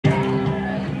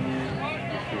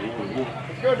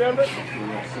go, Denver.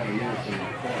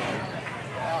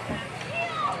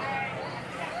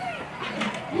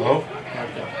 Hello?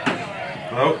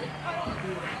 Hello?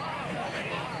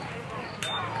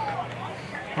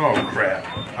 Oh, crap.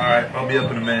 Alright, I'll be up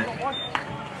in a minute.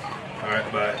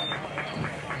 Alright, bye.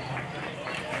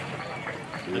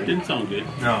 That didn't sound good.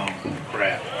 No.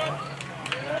 Crap.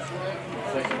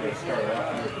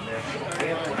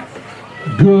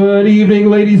 Good evening,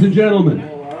 ladies and gentlemen,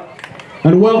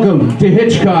 and welcome to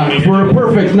Hitchcock for a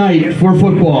perfect night for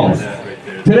football.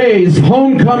 Today's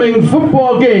homecoming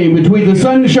football game between the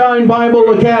Sunshine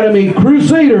Bible Academy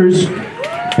Crusaders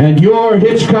and your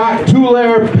Hitchcock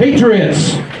Tulare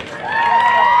Patriots.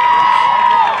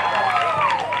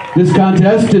 This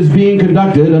contest is being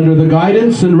conducted under the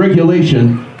guidance and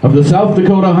regulation of the South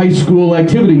Dakota High School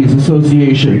Activities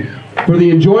Association for the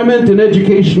enjoyment and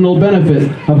educational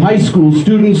benefit of high school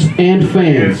students and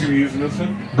fans.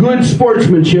 Good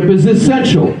sportsmanship is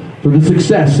essential for the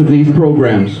success of these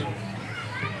programs.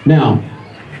 Now,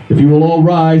 if you will all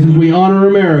rise as we honor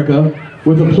America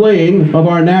with the playing of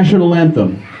our national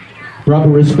anthem. Proper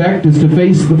respect is to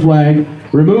face the flag,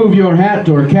 remove your hat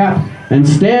or cap, and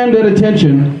stand at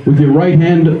attention with your right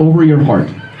hand over your heart.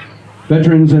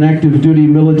 Veterans and active duty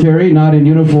military not in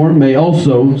uniform may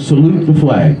also salute the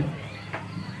flag.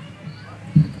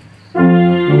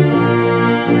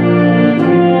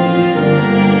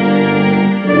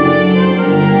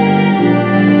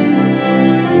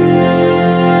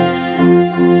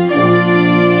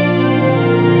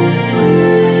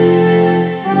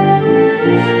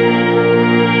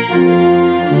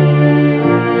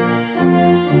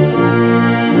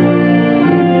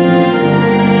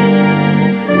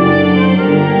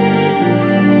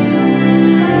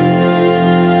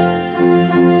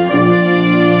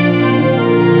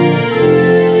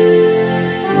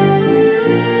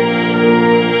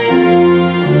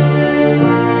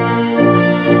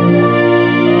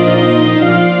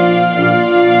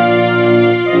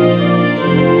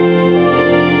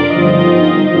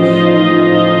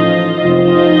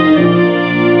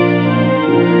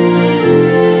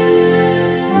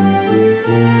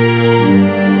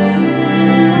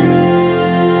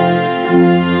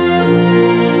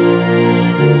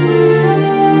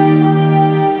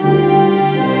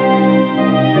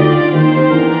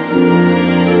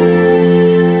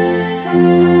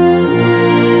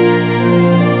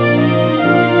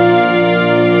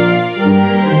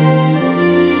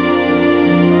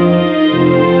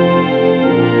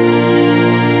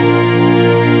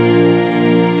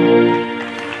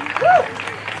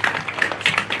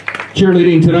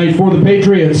 Cheerleading tonight for the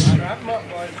Patriots: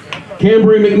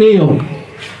 Cambry McNeil,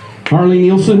 Harley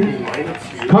Nielsen,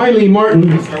 Kylie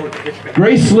Martin,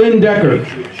 Grace Lynn Decker,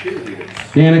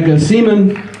 Danica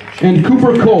Seaman, and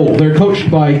Cooper Cole. They're coached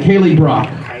by Kaylee Brock.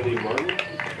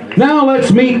 Now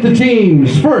let's meet the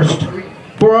teams. First,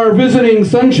 for our visiting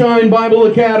Sunshine Bible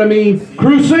Academy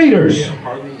Crusaders.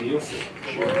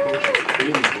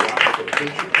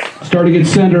 Starting at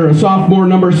center, a sophomore,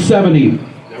 number 70.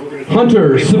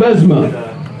 Hunter Sebesma.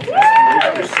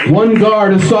 One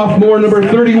guard, a sophomore, number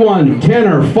 31,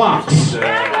 Tanner Fox.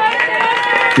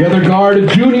 The other guard, a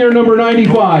junior, number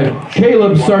 95,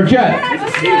 Caleb Sargett.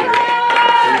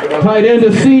 Tight end,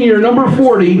 a senior, number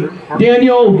 40,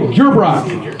 Daniel Gerbrock.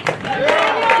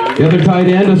 The other tight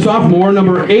end, a sophomore,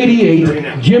 number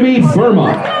 88, Jimmy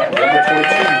Burma.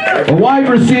 A wide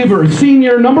receiver,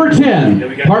 senior, number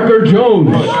 10, Parker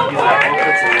Jones.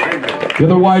 The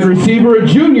other wide receiver, a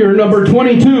junior, number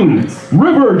 22,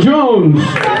 River Jones.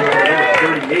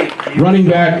 Running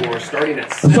back,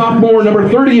 a sophomore, number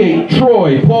 38,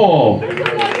 Troy Paul.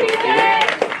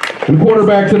 And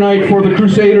quarterback tonight for the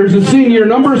Crusaders, a senior,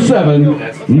 number 7,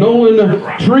 Nolan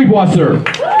Treebwasser.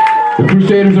 The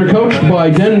Crusaders are coached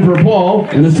by Denver Paul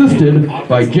and assisted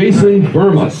by Jason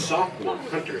Burma.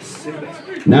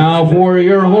 Now for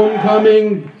your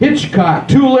homecoming Hitchcock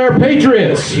Tulare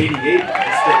Patriots.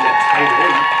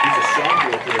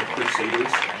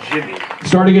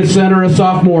 Starting at center, a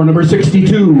sophomore, number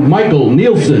 62, Michael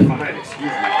Nielsen.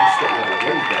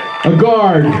 A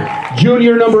guard,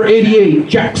 junior, number 88,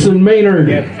 Jackson Maynard.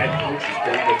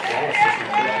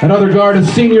 Another guard, a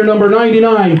senior, number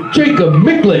 99, Jacob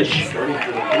Miklich.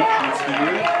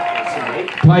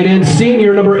 Tight end,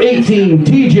 senior, number 18,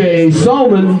 TJ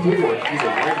Solomon.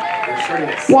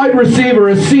 Wide receiver,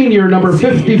 a senior, number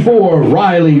 54,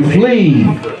 Riley Flea.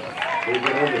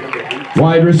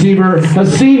 Wide receiver, a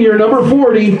senior, number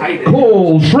 40,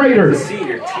 Cole Schrader.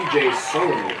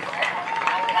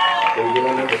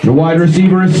 The wide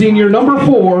receiver, a senior, number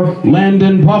 4,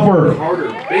 Landon Puffer.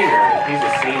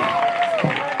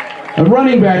 A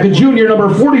running back, a junior,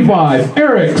 number 45,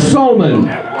 Eric Solman.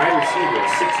 At wide receiver,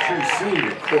 6'2" senior,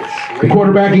 Coach Schrader.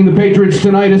 Quarterbacking the Patriots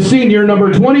tonight is senior,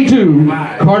 number 22,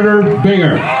 Carter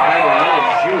Binger.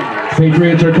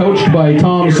 Patriots are coached by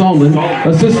Tom Solman,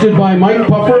 assisted by Mike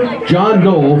Puffer, John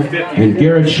Dole, and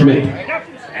Garrett Schmidt.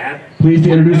 Pleased to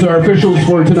introduce our officials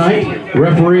for tonight.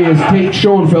 Referee is Tate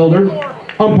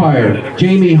Schoenfelder. Umpire,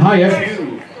 Jamie Hayek.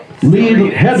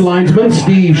 Lead headlinesman,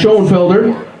 Steve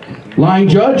Schoenfelder. Line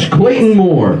judge, Clayton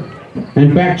Moore.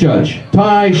 And back judge,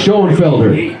 Ty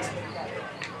Schoenfelder.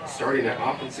 Starting at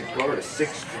offensive guard, a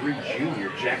 6'3"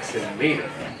 junior, Jackson Maynard.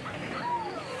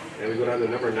 Then we go down to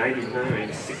number 99,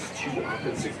 6'2"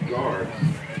 offensive guard.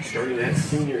 Starting at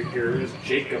senior here is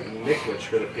Jacob Niklich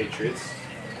for the Patriots.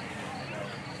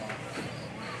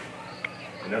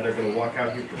 And now they're going to walk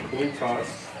out here for coin toss.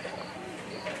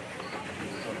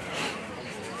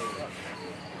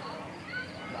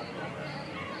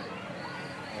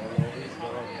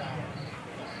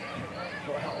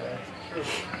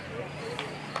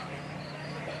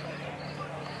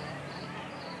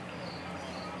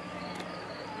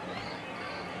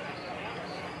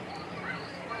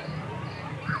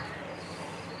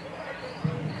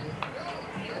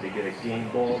 They get a game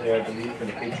ball there, I believe, from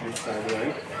the Patriots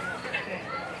sideline.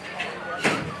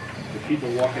 The people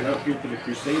walking out here for the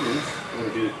Crusaders going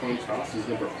to do the coin toss is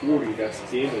number 40, that's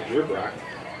Daniel Gerbrock.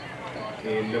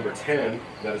 And number 10,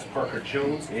 that is Parker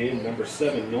Jones. And number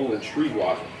 7, Nolan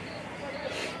Treewalk.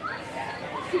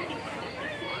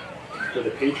 For the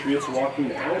Patriots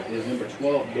walking out is number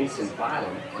 12, Mason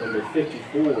Bottom. Number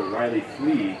 54, Riley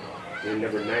Flea. And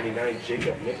number 99,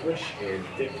 Jacob Niklich. And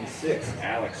 56,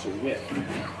 Alex Witt.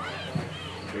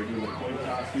 They're doing the coin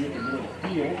toss here in the middle of the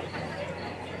field.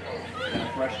 Got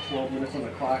a fresh 12 minutes on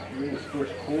the clock here in this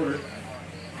first quarter.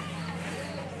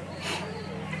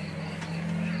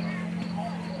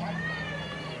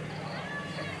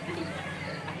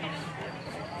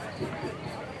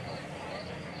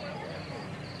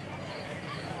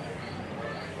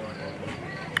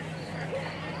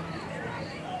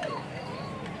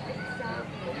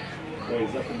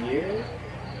 Coins up in the air.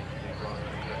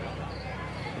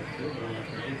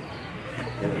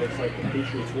 And it looks like the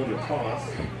Patriots won the toss.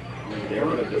 And they're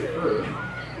going to defer.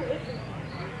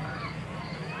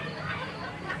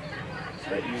 So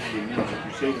that usually means the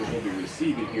Crusaders will be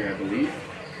receiving here, I believe.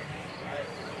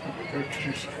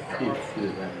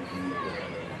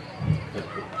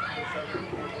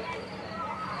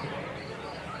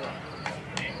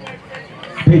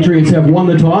 Patriots have won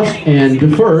the toss and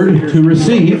deferred to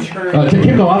receive, to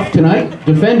kick off tonight,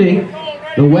 defending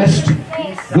the west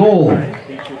goal.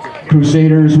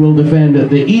 Crusaders will defend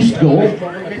the east goal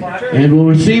and will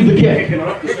receive the kick. Kicking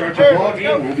off to start your ball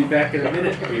game. We'll be back in a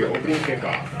minute for your opening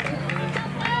kickoff.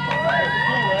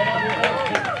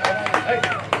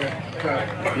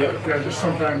 Yeah, just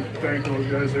sometimes thank those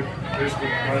guys that basically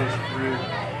provide us free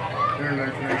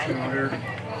internet connection out here.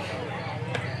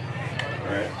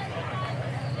 All right.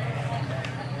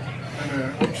 And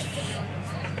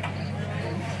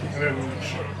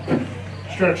then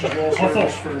stretches wall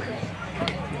service for.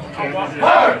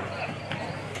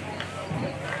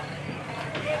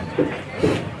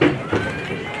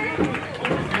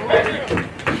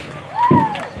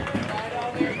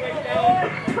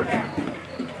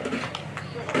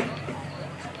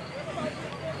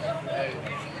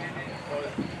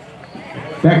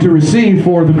 Back to receive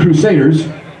for the Crusaders,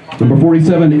 number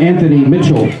 47, Anthony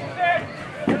Mitchell.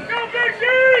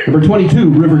 Number 22,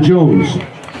 River Jones.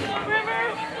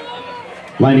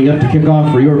 Lining up to kick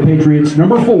off for your Patriots,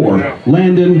 number 4,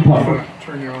 Landon Puffer.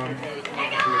 Turn you on.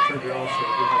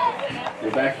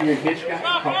 We're back here in Hitchcock.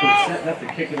 Puffer setting up to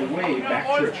kick it away. Back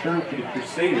to return for the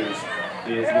Crusaders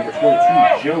is number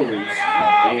 22, Jones,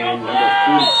 and number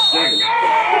 47,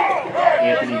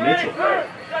 Anthony Mitchell.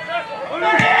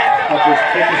 Puffer's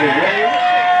kick is away.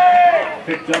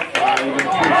 Picked up by number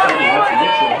 27, that's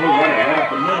Mitchell. He'll run it right up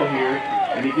the middle here.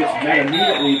 And he gets met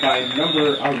immediately by number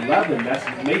 11, that's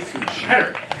Mason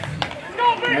Cheddar.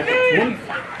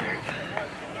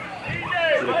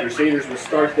 So the Crusaders will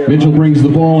start their Mitchell brings the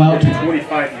ball out to the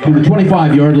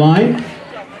 25-yard line,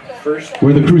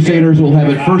 where the Crusaders will have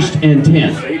it 1st and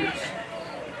 10.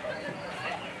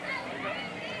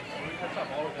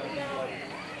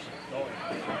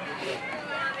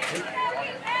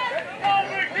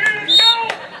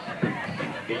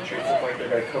 Patriots look like they're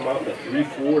going to come out in a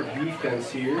 3-4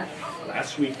 defense here.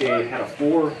 Last week they had a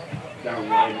 4-down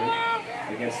lineman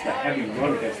against the heavy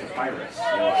run against the Pirates. So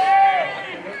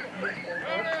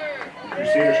the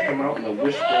Crusaders come out in a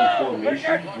wishbone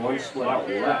formation. One split out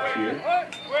left here.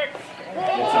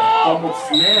 It's a double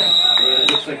snap, And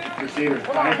it looks like the Crusaders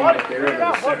diving up there into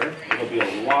the center. It'll be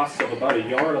a loss of about a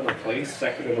yard on the play,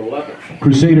 2nd and 11.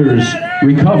 Crusaders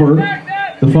recover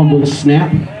the fumbled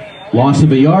snap. Loss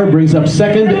of a yard brings up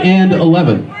 2nd and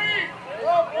 11.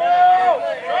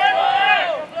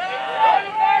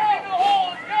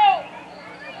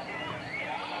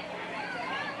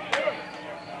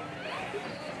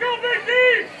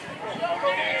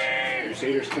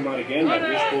 Crusaders come out again by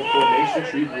wishbone formation,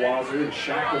 tree blazer, and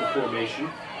shotgun formation.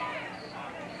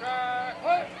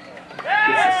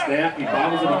 Gets a snap, he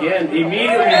bobbles it again.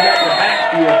 Immediately met the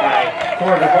backfield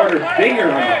by Carter Binger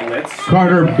on the blitz.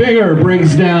 Carter Binger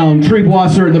brings down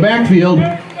Treebwasser in the backfield.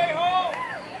 That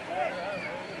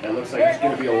looks like it's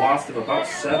going to be a loss of about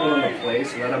 7 on the play,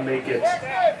 so that'll make it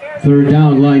 3rd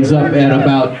down lines up at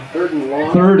about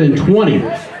 3rd and 20.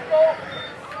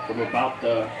 From about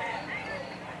the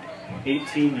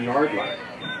 18-yard line.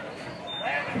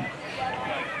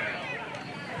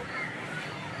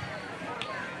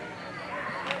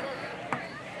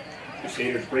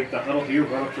 Crusaders break the huddle here,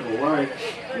 run up to the line.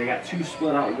 They got 2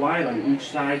 split out wide on each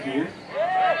side here.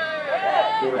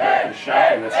 Quarterback in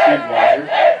shotgun, that's Treebwasser.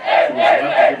 To his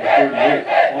left is number 38,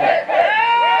 Paul.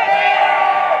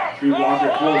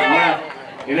 Treebwasser throws left,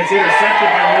 and it's intercepted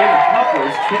by Landon Pupper.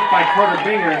 It's kicked by Carter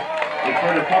Binger. And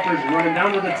Carter Pupper's running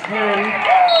down to the 10-5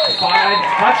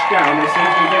 touchdown.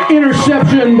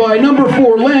 Interception by number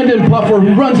 4, Landon Puffer,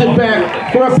 who runs it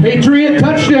back for a Patriot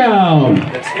touchdown.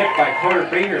 That's hit by Carter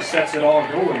Binger, sets it all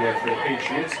going there for the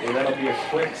Patriots, and that'll be a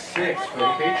quick 6 for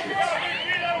the Patriots.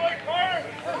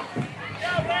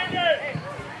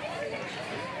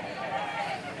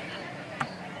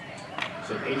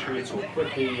 So Patriots will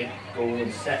quickly go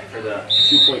and set for the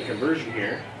 2-point conversion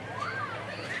here.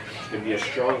 It's going to be a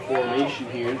strong formation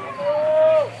here.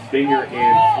 Binger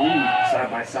and Flea side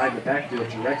by side in the backfield.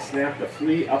 Direct snap to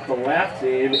Flea up the left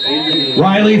and into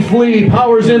Riley Flea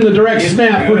powers in the direct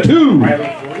snap for 2.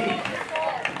 Riley Flea.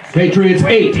 Patriots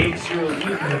 8. 8-0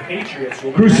 lead for the Patriots.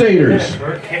 Crusaders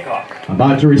kickoff.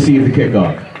 about to receive the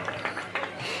kickoff.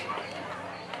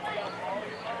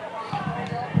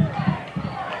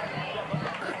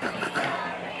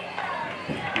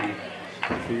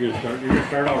 You're gonna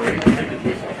start already?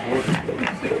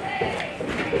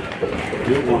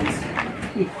 Do it once.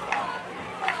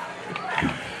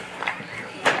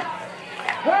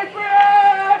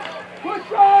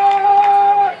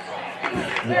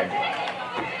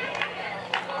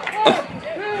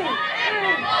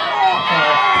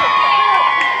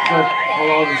 How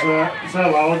loud is that? Is that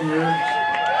loud in yours? Okay.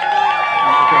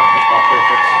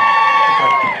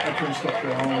 I couldn't stop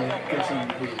that home and get some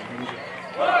music.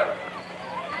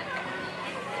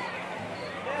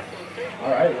 All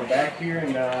right, we're back here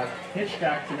in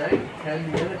Hitchcock tonight.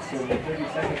 10 minutes and 30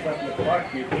 seconds left in the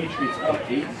clock. Your Patriots up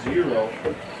 8-0.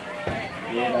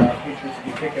 And Patriots will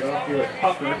be kicking off here at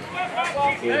Puffer.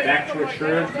 And back to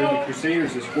return for the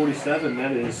Crusaders is 47.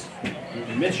 That is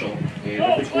Mitchell. And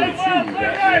number 42,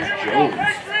 that is Jones.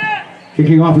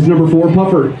 Kicking off is number 4,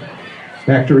 Puffer.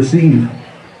 Back to receive.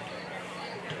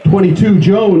 22,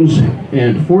 Jones,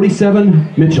 and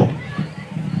 47, Mitchell.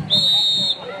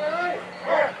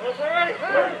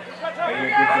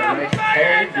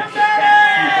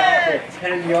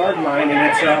 10-yard line, and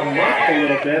it's muffed a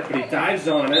little bit, but he dives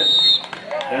on it.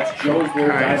 That's Jones there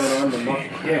diving on the muffed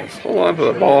kicks. Hold on for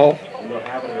the ball.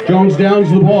 Jones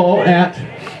downs the ball at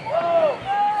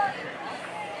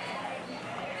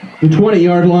the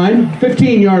 20-yard line,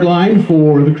 15-yard line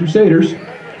for the Crusaders.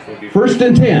 1st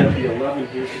and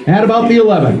 10. At about the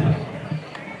 11.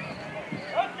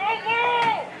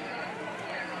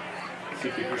 See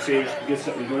if the Crusaders can get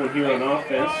something going here on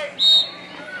offense.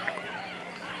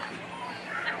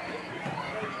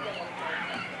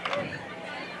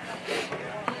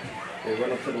 They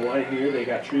run up to the line here. They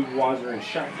got Treebwasser and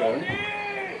shotgun. To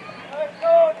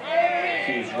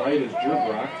his right is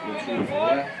Jerbrock, and to his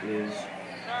left is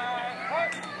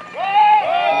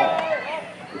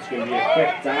It's going to be a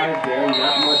quick dive there.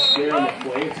 Not much there on the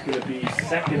play. It's going to be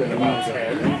 2nd and about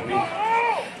 10.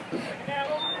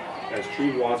 As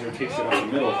Treebwasser takes it on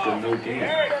the middle for no gain.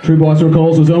 Treebwasser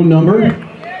calls his own number.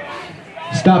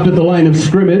 Stopped at the line of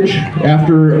scrimmage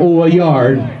after a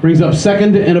yard. Brings up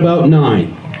 2nd and about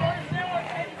 9.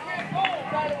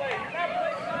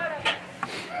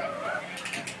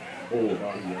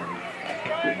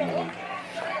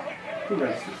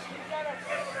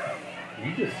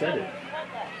 You just said it.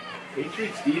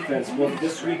 Patriots defense, both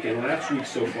this week and last week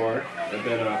so far, have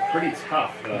been pretty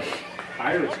tough. The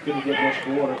Pirates couldn't get much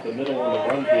going up the middle on the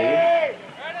run game.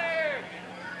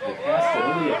 They passed it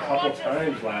only a couple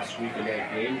times last week in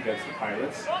that game against the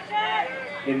Pirates.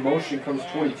 In motion comes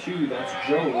 22, that's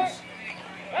Jones.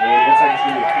 And it looks like it's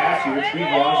going to be a pass. He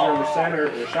retrieves Wazner under center,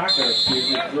 or shotgun, excuse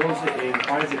me, throws it and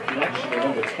finds a connection to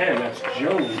number 10. That's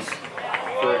Jones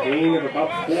for a gain of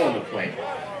about 4 on the play.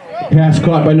 Pass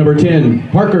caught by number 10,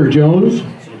 Parker Jones. So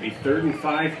it'll be 3rd and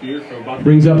 5 here from about.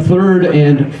 Brings up 3rd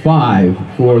and 5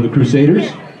 for the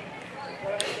Crusaders.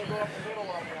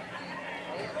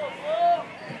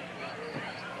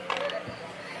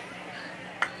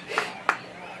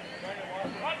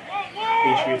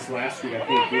 Patriots last week, I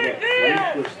think, gave up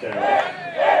 3 first down.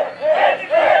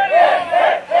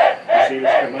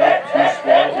 Crusaders come out, 2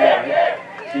 swallow wide.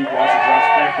 T. Watson drops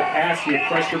back the pass here.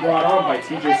 Pressure brought on by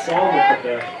T.J. Solomon, but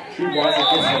the T. Watson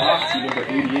gets it off to number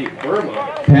 88, Burma.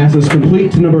 Pass is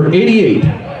complete to number 88,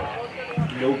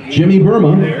 Jimmy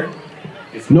Burma.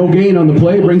 No gain on the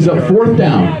play, brings up 4th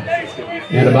down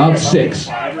and about 6.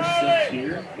 5 or 6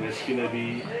 here, and it's going to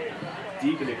be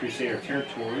deep in the Crusader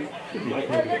territory. Might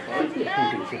not be the fun.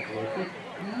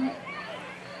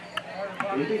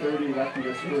 30 left in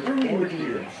this first quarter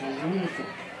here.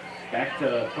 Back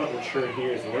to punt return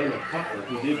here is Landon Puffer,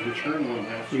 who did return one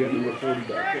last year. Number 40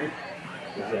 back there.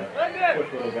 There's a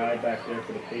quick little guy back there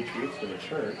for the Patriots to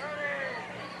return.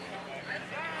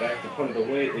 Back to punt it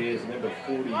away is number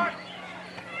 40. Nice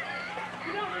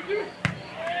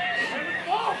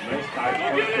high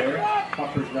punt there.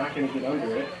 Puffer's not going to get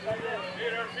under it.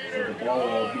 So the ball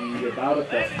will be about at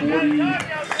the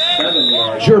 47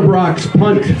 yard. Sherbrock's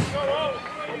punt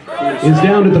is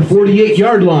down at the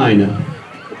 48-yard line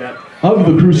of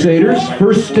the Crusaders.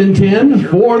 1st and 10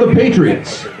 for the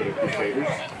Patriots. So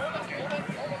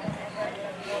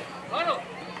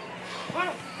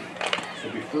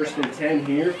it'll be 1st and 10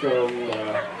 here from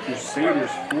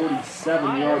Crusaders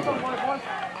 47-yard line.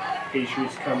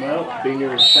 Patriots come out,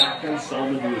 Binger and shotgun,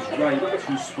 Solomon to his right,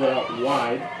 2 split out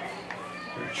wide.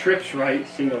 Trips right,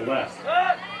 single left.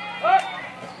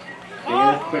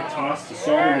 Binger, quick toss to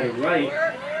Solomon to the right.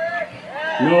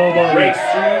 Nobody. Breaks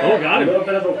through. Oh, got A him. little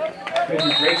bit of a, he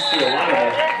breaks through a lot of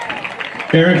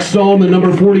it. Eric Solomon,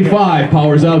 number 45,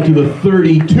 powers out to the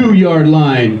 32-yard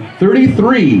line.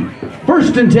 33.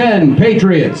 1st and 10,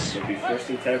 Patriots. It'll be 1st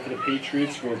and 10 for the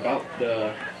Patriots from about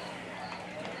the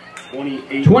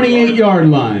 28-yard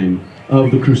line of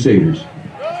the Crusaders.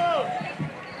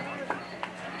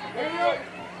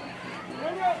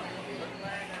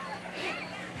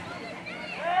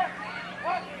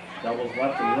 Doubles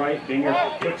left and right. Binger,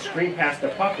 quick screen pass to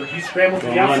Puffer. He scrambles to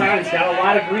the outside. He's got a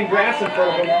lot of green grass in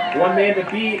front of him. One man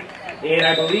to beat, and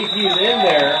I believe he's in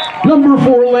there. Number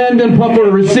 4, Landon Puffer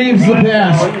receives the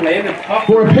pass Landon Puffer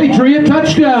for a Patriot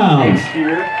touchdown.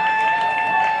 here.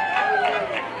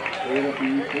 It'll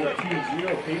be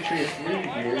 14-0 Patriots lead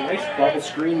here. Nice bubble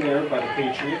screen there by the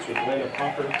Patriots with Landon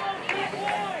Puffer.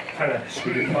 Kind of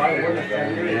scooted by one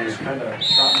defender and just kind of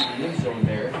shot in the end zone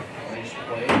there. Nice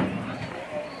play.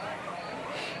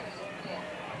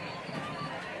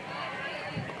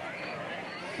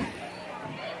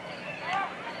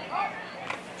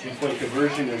 Two-point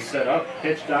conversion is set up,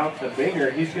 pitched out to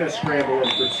Binger. He's going to scramble in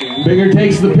for 2. Binger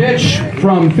takes the pitch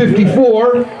from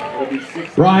 54. It'll be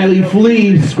 6. Riley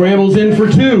Flea scrambles in for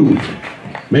 2.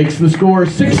 Makes the score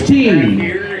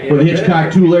 16 for the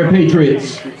Hitchcock Tulare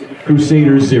Patriots.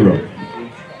 Crusaders 0.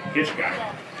 Hitchcock.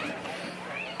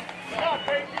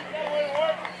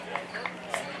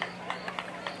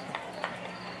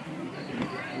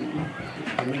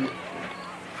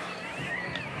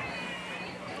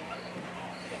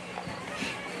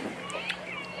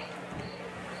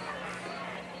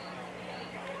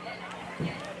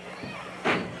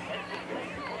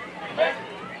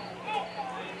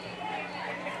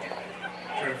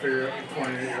 Trying to figure out the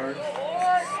 28 yards.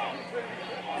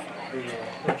 There's a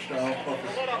touchdown.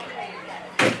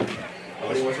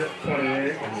 What was it?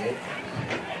 28. 28.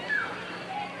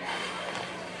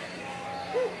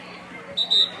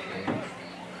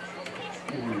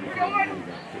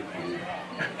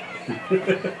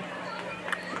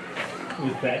 It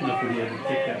was bad enough that he had to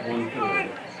take that one for.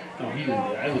 No, he didn't. I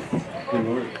was in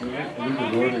Northern. I went to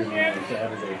Northern on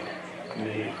Saturday, and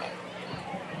they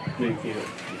gave it.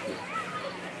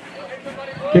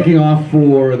 Kicking off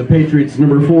for the Patriots,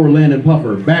 number 4, Landon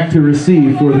Puffer. Back to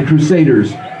receive for the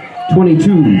Crusaders,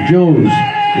 22, Jones,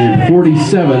 and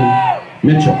 47,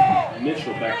 Mitchell.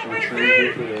 Mitchell back to return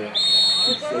here for the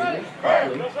Crusaders.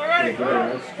 They go a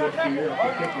nice flip here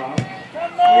at the kickoff.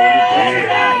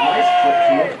 Nice flip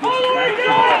to it. Gets it back to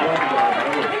the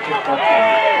front guard.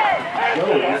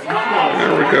 Jones.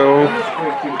 There we go.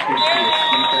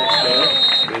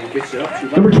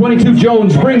 Number 22,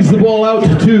 Jones, brings the ball out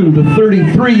to the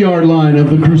 33-yard line of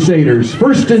the Crusaders.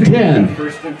 1st and 10.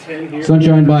 1st and 10 here.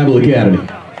 Sunshine Bible Academy.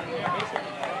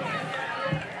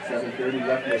 7:30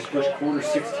 left in this first quarter.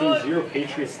 16-0,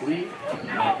 Patriots lead.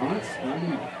 I want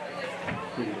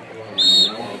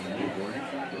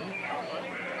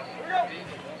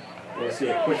to say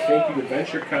a quick thank you to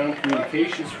VentureCom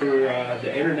Communications for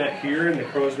the internet here in the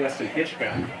Crow's Nest in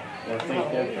Hitchcock. I want to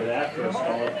thank them for that, for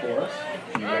installing it for us.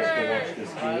 So you guys can watch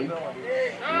this game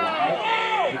live.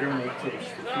 We're going to take 3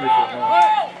 for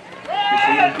 1.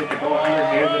 Get the ball here,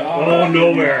 hand it off. Oh,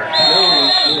 nowhere.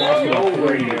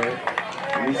 Nowhere here.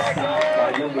 We stopped by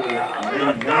number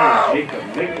 99, Jacob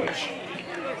Miklich.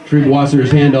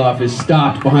 Treebwasser's handoff is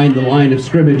stopped behind the line of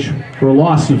scrimmage for a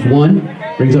loss of 1.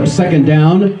 Brings up second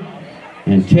down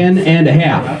and 10 and a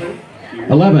half.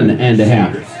 11 and a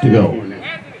half to go.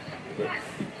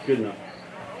 Good enough.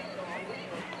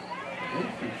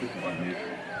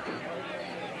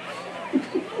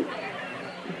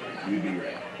 You'd be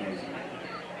right.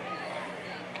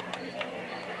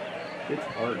 It's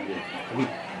hard.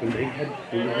 When they had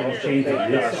changed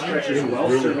it, Stretch as well.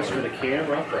 Service for the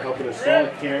camera, for helping install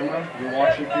the camera you're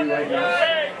watching through right now.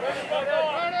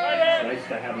 It's nice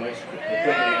to have nice equipment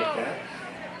like that.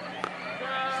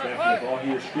 Snapping the ball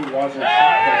here, Streetwasser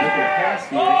shotgun, looking past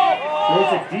here,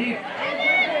 throws it deep.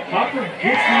 Hopper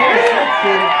gets the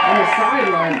interception on the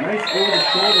sideline. Nice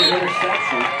over-the-shoulder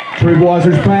interception.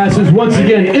 Treebwasser's pass is once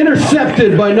again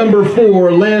intercepted by number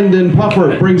 4, Landon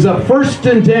Puffer. Brings up 1st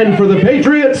and 10 for the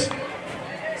Patriots.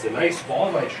 It's a nice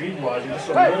ball by Treebwasser, just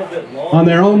a little bit long. On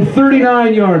their own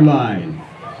 39-yard line.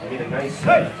 I mean, a nice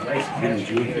catch.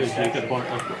 Jacob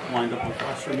lined up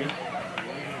across from me.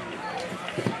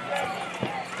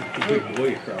 Big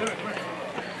boy crowd.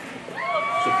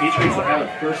 So Patriots will have a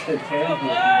 1st and 10 from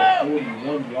the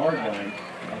 41-yard line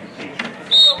of the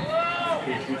Patriots.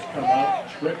 Patriots come out,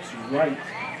 trips right,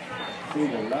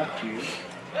 single left here.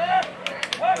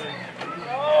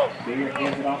 Banger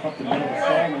hands it off up the middle to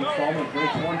Solomon. Solomon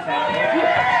breaks one tackle,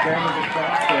 scrambles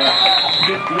across the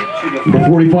 50 to the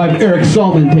 45, Eric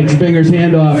Salman takes Binger's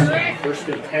handoff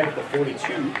 1st and 10 at the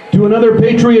 42. to another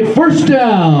Patriot first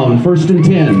down. 1st and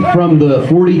 10 from the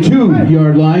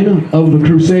 42-yard line of the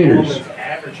Crusaders. Solomon's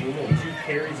averaging 2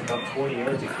 carries, about 20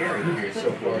 yards a carry here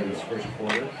so far in this first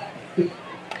quarter.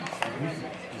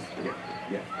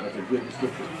 Yeah, that's a good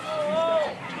description.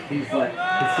 He's like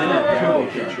The center down,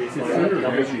 Patriots.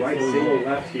 Doubles right, single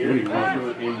left here.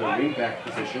 Puffer in the wingback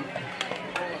position.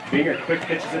 Binger quick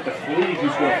pitches at the Flea,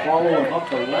 who's going to follow him up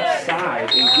the left side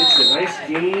and gets a nice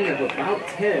gain of about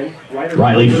 10.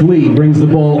 Riley Flea brings the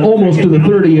ball almost to the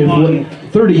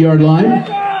 30-yard line.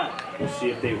 We'll see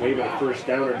if they wave a first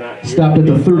down or not. Stopped at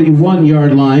the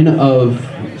 31-yard line of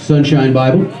Sunshine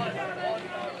Bible.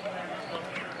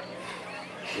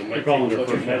 They might take a look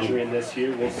at measuring this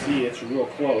here. We'll see. It's real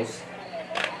close.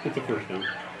 it's a first down.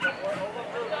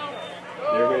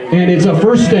 And it's a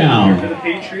first down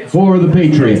for the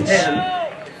Patriots.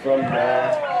 10 from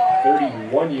the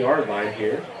 31-yard line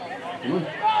here.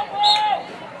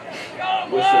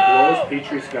 Whistle blows.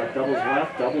 Patriots got doubles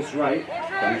left, doubles right.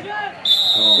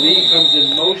 Lee comes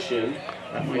in motion.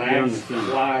 Flags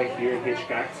fly here in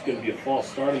Hitchcock. It's going to be a false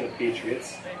start on the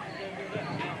Patriots.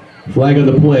 Flag of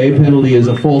the play. Penalty is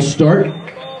a false start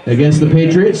against the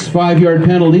Patriots. 5-yard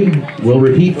penalty. Will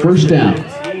repeat first down.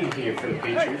 Here for the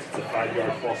Patriots. It's a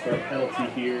 5-yard false start penalty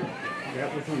here.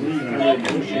 Lee coming in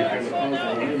motion. Kind of cause the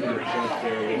lineman to jump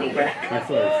there and go back. I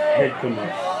saw his head come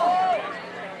up.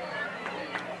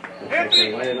 Looks like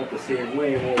they're lining up the same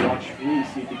way. We'll watch Flea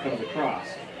see if he comes across.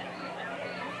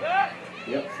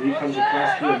 Yep, Flea comes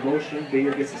across here in motion.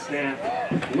 Binger gets a snap.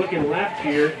 Looking left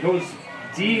here, goes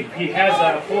deep. He has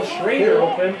a full Schrader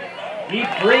open. He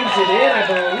brings it in. I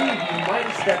believe he might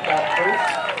have stepped out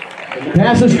first.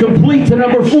 Pass is complete to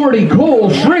number 40, Cole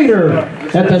Schrader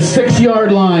at the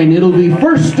 6-yard line. It'll be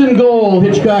 1st and goal,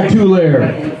 Hitchcock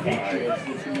Tulare.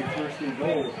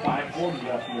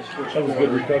 That was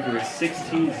good recovery.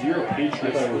 16-0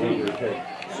 Patriots lead.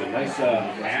 So nice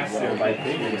pass there by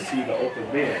Binger to see the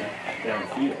open man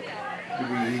downfield.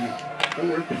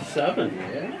 7,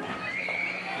 yeah.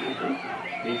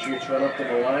 Patriots run up to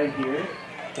the line here.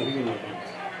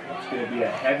 It's going to be a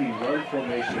heavy run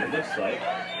formation, it looks like.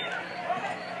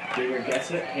 Binger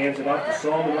gets it, hands it off to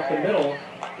Solomon up the middle,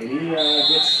 and he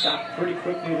gets stopped pretty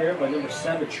quickly there by number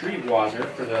 7, Treebwasser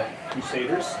for the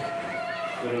Crusaders.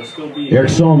 But it'll still be Eric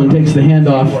Solomon takes the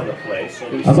handoff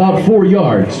about 4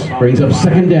 yards. Brings up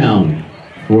 2nd down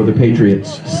for the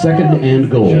Patriots. 2nd and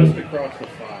goal Just across the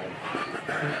 5.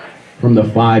 from the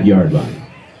 5-yard line.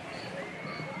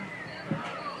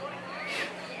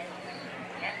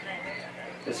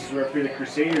 This is where for the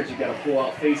Crusaders, you got to pull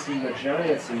out facing the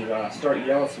Giants and start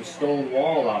yelling some stone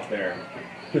wall out there.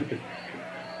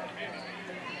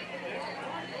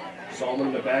 Solomon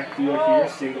in the backfield here,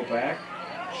 single back.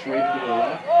 Schrader to the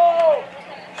left.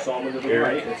 Salmon to the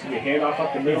right. It's going to be a handoff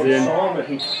up the middle. He's in. Salmon,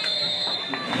 who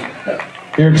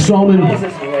Eric Salmon pulls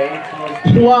his way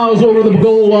towards plows over the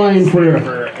goal line for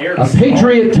a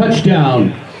Patriot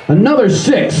touchdown. Another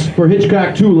 6 for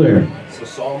Hitchcock Tulare. So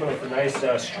Salmon with a nice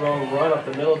strong run up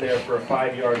the middle there for a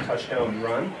 5-yard touchdown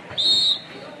run.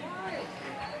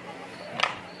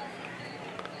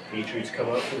 Patriots come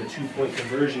up for the 2-point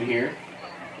conversion here.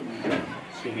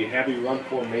 It's going to be a heavy run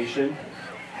formation.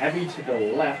 Heavy to the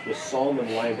left with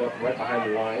Salmon lined up right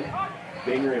behind the line.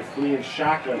 Binger and Flea in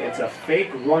shotgun. It's a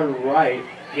fake run right.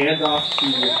 Handoff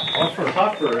to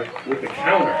Puffer with the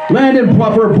counter. Landon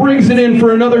Puffer brings it in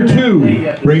for another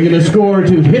 2, bringing the score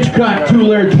to Hitchcock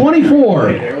Tulare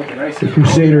 24, the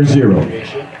Crusaders 0.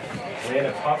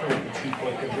 Landon Puffer with the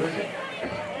 2-point conversion.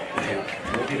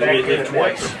 We'll be back here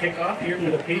twice. Kickoff here for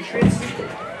the Patriots.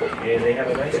 And they have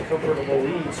a nice comfortable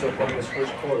lead so far in this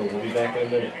first quarter. We'll be back in a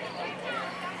minute.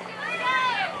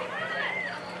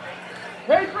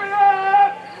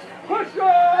 Patriot! Push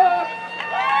up!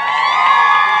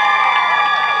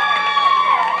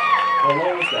 How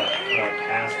long was that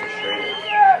pass to Schrader?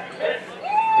 Like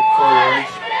 4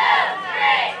 yards.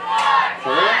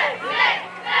 4?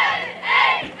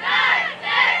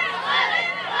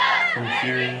 From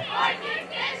here,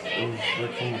 it was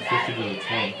like from the 50 to the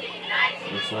 20.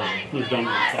 Or 7. It was done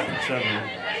with 7.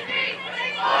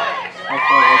 How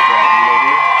far was that?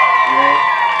 You know,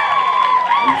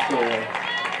 I'm still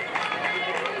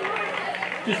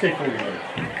Just say 4 yards.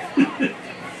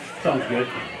 Sounds good.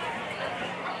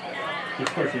 Of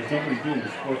course, there's nobody doing the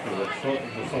sport for the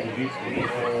Southern Beach game.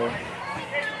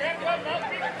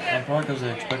 Probably because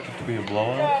they expect it to be a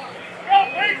blowout.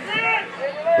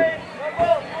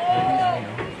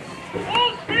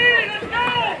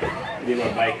 need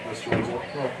my bike, Mr. Weasel.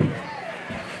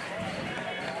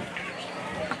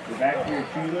 We're back here at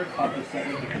Tueller. Papa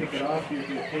setting to kick it off here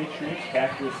for the Patriots.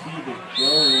 Back to receive is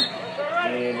Jones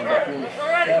and number 47.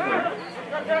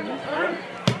 Mitchell's going to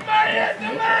get it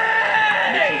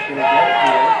here.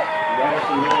 Right up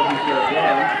the middle, he's going to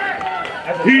run.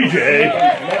 TJ!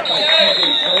 Met by TJ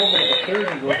Coleman at the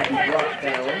 30, going to be brought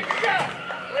down.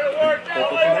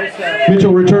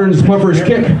 Mitchell returns Puffer's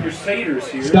kick.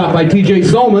 Stopped by TJ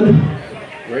Solman.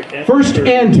 First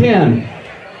and 10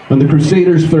 on the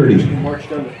Crusaders 30. March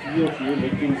down the field here,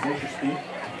 make things interesting.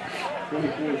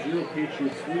 24-0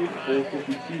 Patriots lead.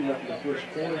 4:52 left in the first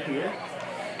quarter here.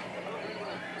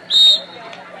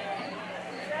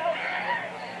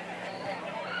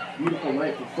 Beautiful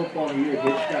night for football here at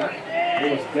Hitchcock.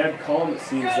 It was dead calm, it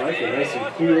seems like, and nice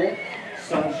and cool.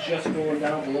 Sun's just going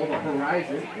down below the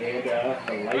horizon, and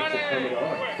the lights are coming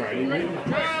on.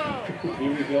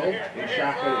 Here we go. In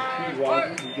shotgun is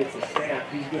Treewater. He gets a snap.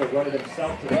 He's going to run it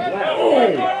himself to the left.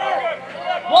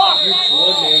 Here's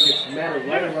one man gets met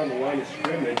right around the line of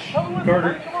scrimmage.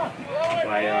 Carter.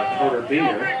 By Carter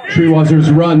Binger. Treewater's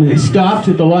run is stopped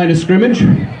at the line of scrimmage.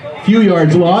 Few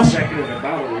yards lost. Second and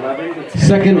about 11.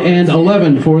 Second and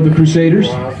 11 for the Crusaders.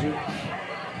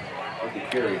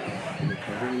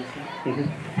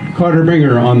 Carter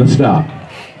Binger on the stop.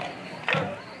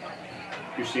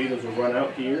 Crusaders will run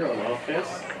out here on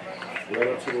offense. Right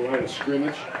up to the line of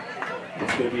scrimmage.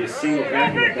 It's going to be a single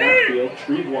back in the backfield.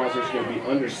 Treewater's going to be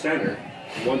under center.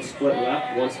 One split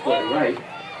left, one split right.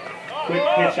 Quick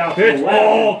pitch out to the left.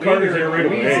 Oh, Carter's there right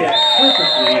away.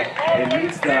 Perfectly and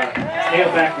needs the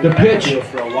tailback The pitch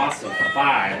for a loss of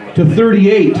 5. to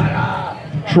 38.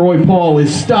 Troy Paul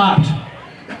is stopped.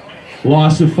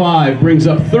 Loss of 5 brings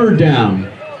up third down.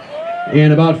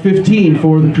 And about 15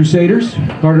 for the Crusaders.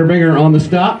 Carter Binger on the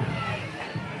stop.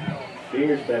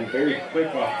 Binger's been very quick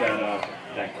off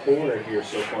that corner here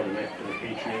so far tonight for the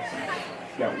Patriots.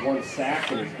 He's got one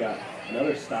sack and he's got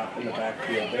another stop in the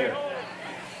backfield there.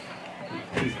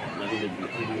 First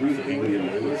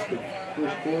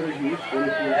quarter, he's 44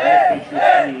 Patriots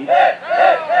lead.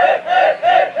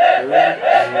 Third and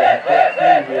 15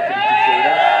 here for the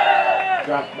Crusaders.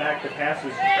 Dropped back to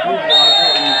passes.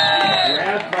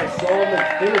 Grabbed by Solomon.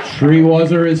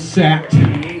 Treewater is sacked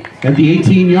at the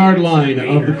 18-yard line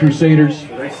of the Crusaders.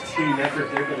 Nice team effort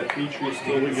there for the Patriots.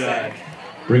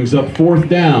 Brings up fourth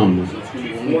down. So it's going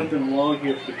to be 4th and long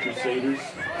here for the Crusaders.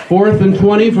 4th and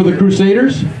 20 for the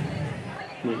Crusaders.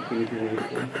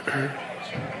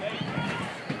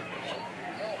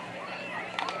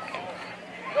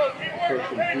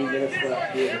 Approaching 3 minutes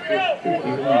left here in the first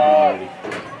quarter.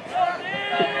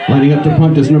 Lining up to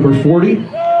punt is number 40.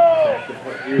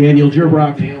 Daniel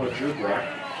Gerbrock.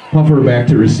 Puffer back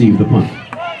to receive the punt.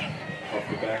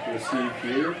 Puffer back to receive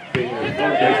here.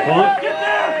 Nice punt.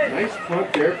 Nice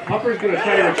punt there. Puffer's going to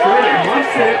try to return it.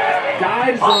 Muffs it.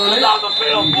 dives on it. He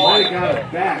might have got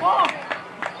it back.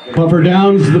 Puffer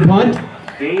downs the punt.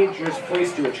 Dangerous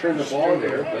place to return the ball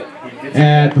there, but he gets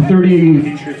At the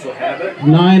Patriots will have it.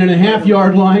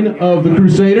 39.5-yard line of the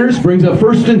Crusaders, brings up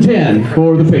 1st and 10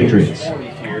 for the Patriots.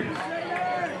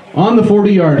 On the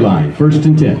 40-yard line, 1st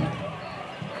and 10.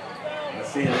 I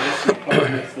say the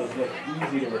opponents those look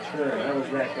easy to return. I was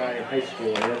that guy in high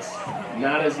school, and it's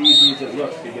not as easy as it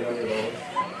looks to get under those.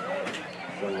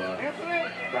 So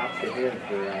props to him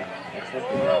for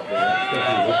attempting out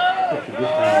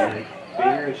there.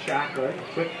 Banger and shotgun,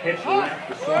 quick pitch left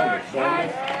to Solomon. Solomon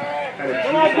kind of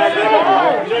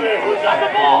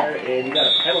and you got a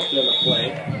penalty on the play.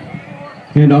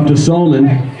 Hand off to Solomon.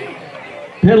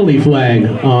 Penalty flag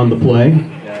on the play. A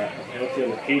penalty on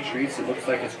the Patriots. It looks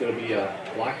like it's going to be a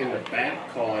block in the back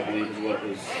call, I believe is what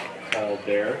was called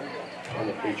there on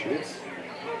the Patriots.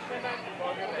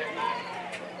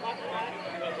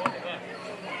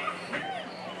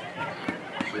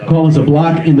 Call is a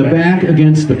block in the back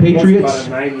against the Patriots.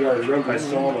 About a 9-yard run by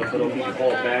Solomon, but it'll be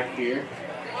called back here.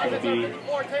 It'll be a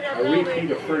repeat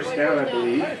of first down, I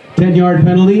believe. 10-yard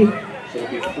penalty. So it'll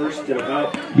be first and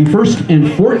about... Be 1st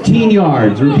and 14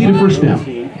 yards. Repeat of first down.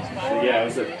 14. So yeah, it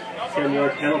was a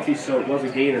 10-yard penalty, so it was a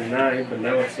gain of 9, but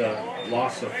now it's a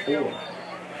loss of 4.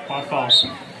 Hot foul.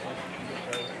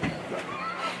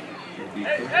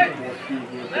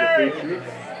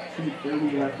 Patriots.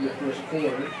 2:30 left in the first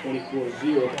quarter.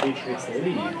 24-0. Patriots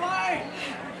lead.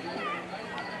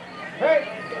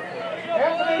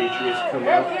 Patriots come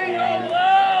out in a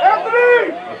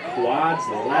quads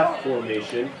left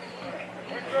formation.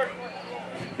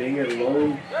 Binger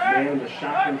lone man in the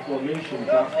shotgun formation,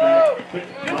 drops back, quick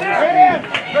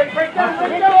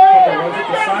runs at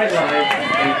the sideline.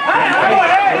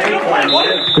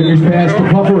 Binger's pass to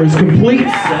Puffer is complete.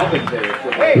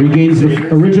 Regains the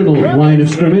original line of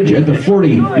scrimmage at the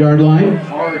 40-yard line.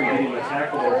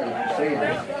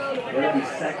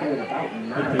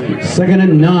 Second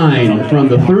and 9 from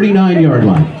the 39-yard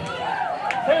line.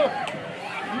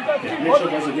 Mitchell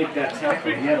doesn't make that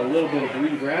tackle. He had a little bit of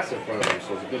green grass in front of him,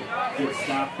 so it's a good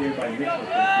stop there by Mitchell.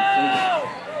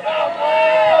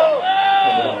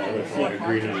 Looks like a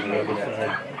green on the other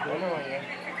side.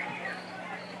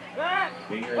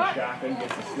 Binger and shotgun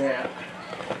gets a snap.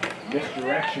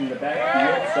 Misdirection in the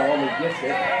backfield. Solomon gets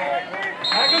it.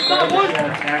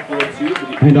 Tackle or two.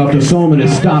 Handoff to Solomon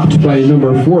is stopped by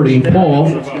number 40, Paul.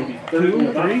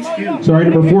 Sorry,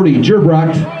 number 40,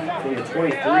 Gerbrocht.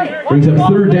 Brings up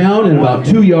 3rd down and about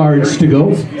 2 yards to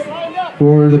go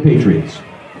for the Patriots.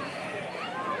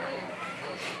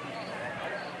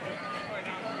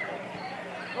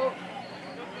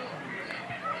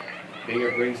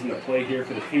 Binger brings in the play here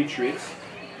for the Patriots.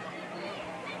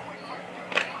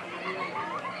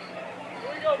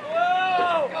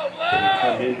 They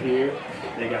come in here.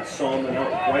 They got Solomon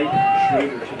out right,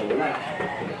 Schrader to the left.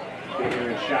 Binger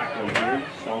and shotgun here.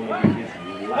 Solomon with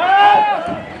his left.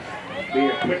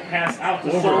 Binger quick pass out to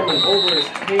Solomon over his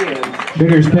hands.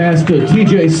 Binger's pass to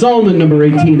TJ Solomon, number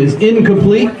 18, is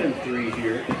incomplete.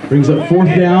 Brings up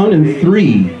 4th down and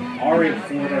 3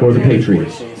 for the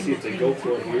Patriots. So we'll see if they go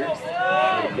for it here.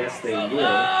 I guess they will. Look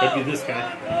at this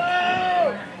guy.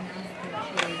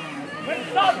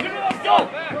 Stop, give it, let's go!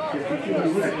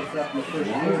 52 seconds left in the first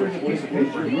quarter.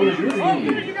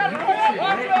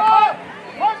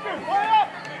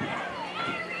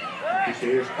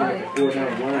 Crusaders come at the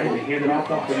 4-down line. They hand it off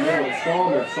the middle to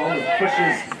Solomon. Solomon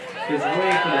pushes his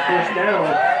way for the first down.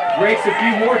 Breaks a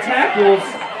few more tackles.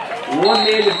 One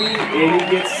man to beat, and he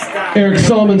gets stopped. Eric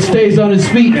Solomon stays on his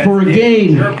feet for a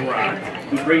gain.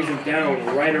 He brings him down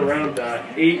right around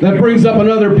 8. That brings up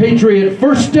another Patriot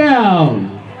first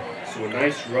down. So a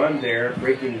nice run there,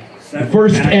 breaking 7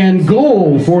 First and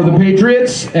goal for the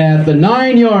Patriots at the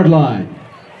 9-yard line.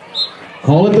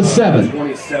 Call it the 7.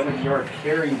 27-yard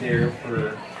carry there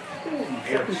for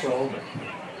Eric Solomon.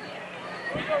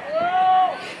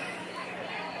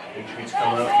 Patriots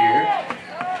come out here.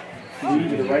 Lead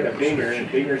to the right of Binger, and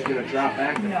Binger's going to drop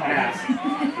back to pass.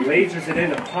 Lasers it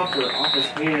into Puffer off his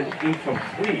hand,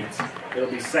 incomplete. It'll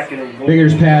be 2nd and goal.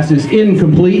 Binger's pass is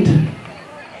incomplete.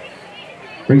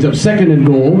 Brings up 2nd and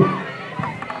goal.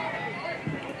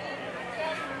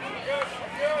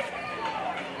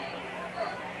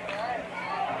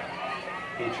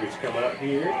 Patriots come out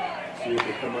here. See if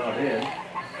they come out in.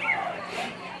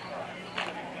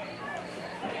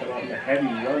 They come out in the heavy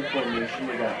run formation.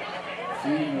 They got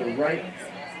 3 to the right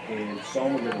and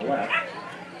Solomon to the left.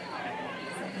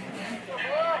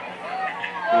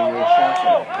 Binger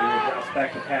shotgun. Binger drops back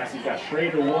to pass. He's got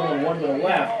Schrader 1-on-1 to the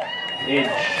left. And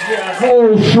just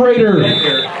Oh, Schrader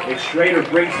and Schrader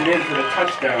brings it in for the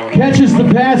touchdown. catches the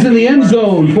pass in the end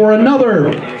zone for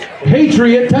another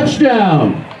Patriot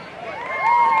touchdown.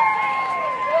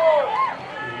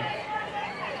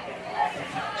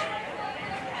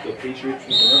 The Patriots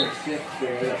with another 6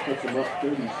 there. That puts them up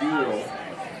 30-0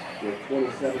 with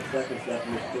 27 seconds left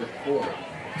in this first quarter.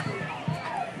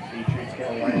 Patriots got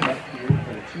to line it up here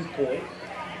for the 2-point.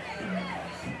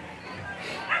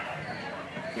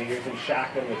 Fingers in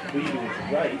shotgun with Clee to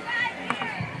his right.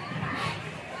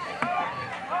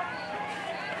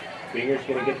 Fingers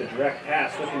going to get the direct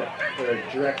pass, looking for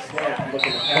a direct snap,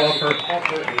 looking to pass for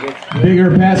Puffer. And it's good.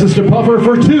 Bigger passes to Puffer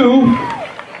for 2.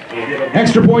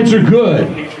 Extra points are good.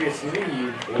 Patriots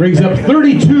lead. Brings up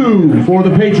 32 for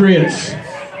the Patriots.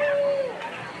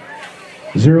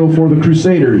 0 for the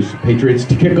Crusaders. Patriots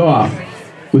to kick off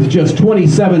with just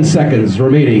 27 seconds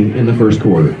remaining in the first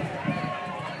quarter.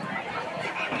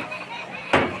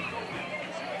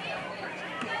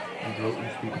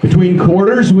 Between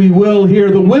quarters, we will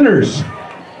hear the winners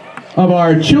of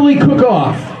our chili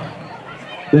cook-off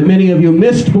that many of you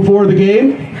missed before the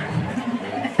game,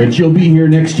 but you'll be here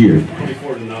next year.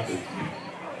 24-0.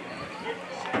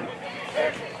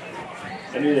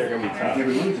 I knew they were going to be tough.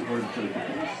 Everyone's according to the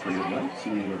for your light,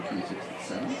 so you go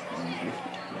 26-7.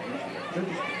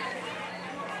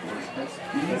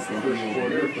 That's the first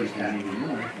quarter, first half.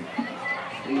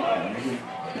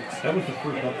 That was the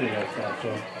first update I saw, so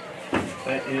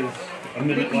that is a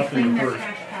minute left in the first.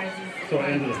 So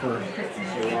end of the first.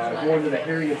 So going to the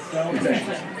Harriet South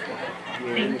session.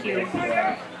 Thank you.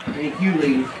 Thank you,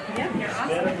 ladies. Yeah, you're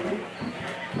awesome.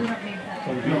 We don't need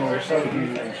that. No, or so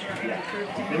defense. Yeah.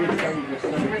 Maybe it's time to just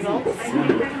send it. Results? 1-3.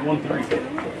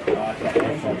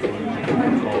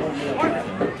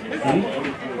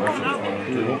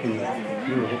 You were hoping that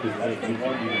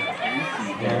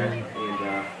And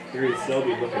Harriet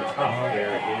Selby looking tough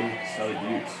there in South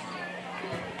Utes.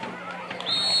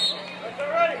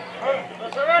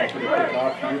 That's all right.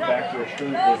 Off here, back to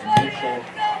return is Mitchell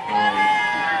and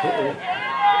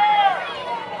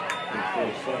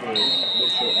 47,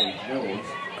 Mitchell and Jones.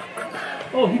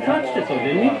 Oh, he touched it though,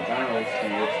 didn't he? Out of bounds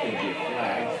here, it's going to be a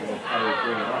flag, so they'll probably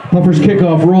bring it up. Puffer's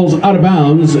kickoff rolls out of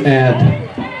bounds at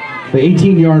the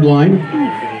 18-yard line.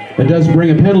 That does bring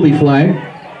a penalty flag.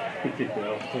 He kicked it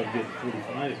out, so it gets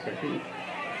 45, I think.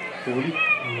 40?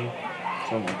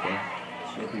 Something like that.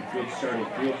 So it'll be good starting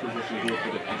field position here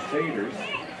for the Crusaders.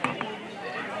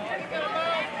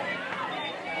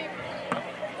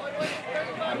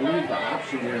 I believe the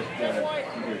option there is to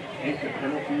either take the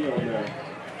penalty or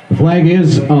the The flag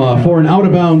is for an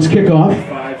out-of-bounds kickoff.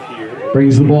 5 here.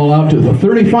 Brings the ball out to the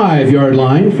 35-yard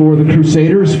line for the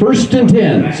Crusaders. 1st and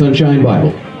 10, Sunshine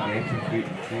Bible.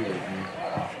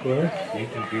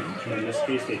 In this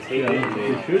case, they take it and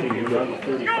they should run the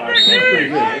 35. That's pretty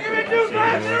good.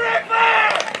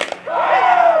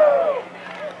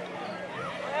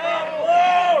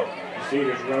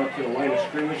 Crusaders run up to the line of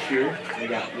scrimmage here. They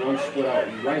got one split out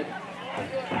right.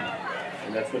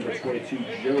 And that's number 22,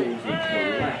 Jones, to the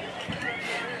left.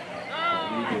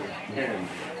 Leaving 10.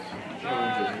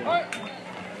 Jones is one.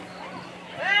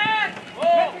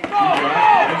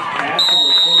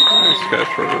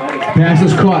 Pass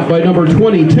is caught by number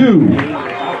 22,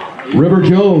 River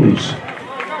Jones.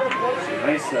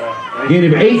 Gain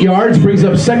of 8 yards brings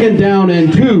up 2nd down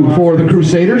and 2 for the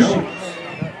Crusaders.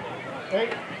 Hey,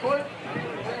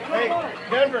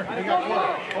 Denver, they got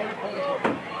one.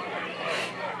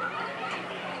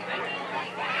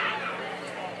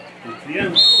 It's the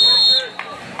end.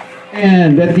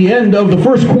 And at the end of the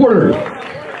first quarter,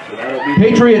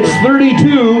 Patriots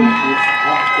 32,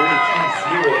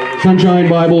 Sunshine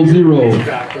Bible 0.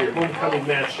 Homecoming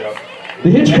matchup. The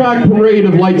Hitchcock Parade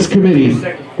of Lights Committee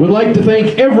would like to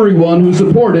thank everyone who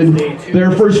supported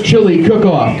their first chili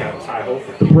cook-off.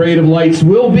 The Parade of Lights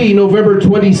will be November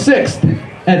 26th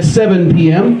at 7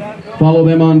 p.m. Follow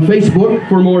them on Facebook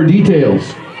for more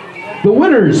details. The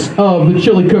winners of the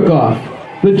chili cook-off,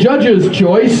 the judge's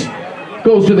choice,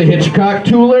 goes to the Hitchcock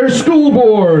Tulare School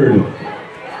Board.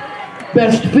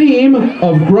 Best theme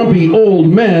of grumpy old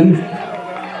men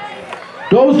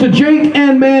goes to Jake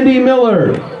and Mandy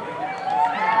Miller.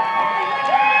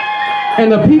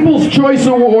 And the People's Choice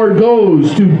Award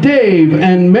goes to Dave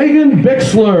and Megan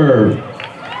Bixler.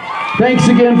 Thanks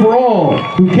again for all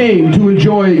who came to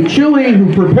enjoy chili,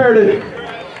 who prepared it,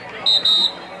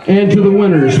 and to the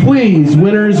winners. Please,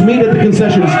 winners, meet at the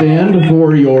concession stand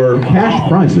for your cash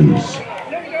prizes.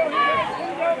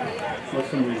 For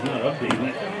some reason, not updating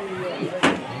it.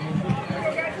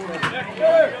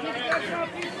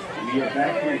 We are back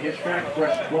back here, Hitchcock,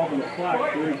 fresh 12 on the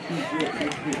clock, 32-0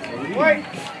 Patriots lead.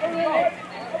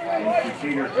 And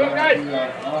Crusaders drive through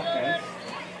our offense.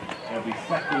 They'll be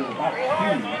second and about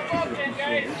 2 for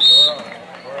Crusaders.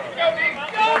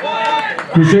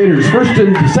 Crusaders first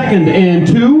and second and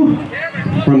 2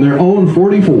 from their own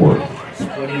 44.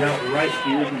 Splitting out right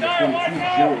here in the 22,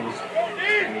 Jones. And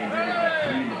they're going to have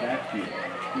 3 in the backfield.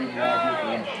 3 Walker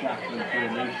and shotgun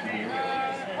formation here.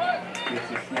 Gets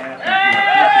a snap.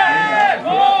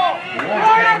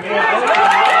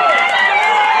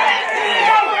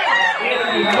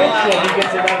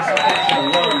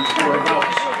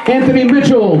 Anthony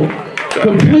Mitchell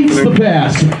completes the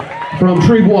pass from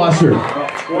Treebwasser.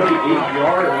 About 28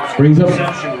 yards. Brings up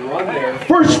Reception run there.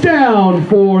 first down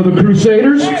for the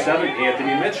Crusaders 47,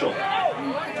 Anthony Mitchell.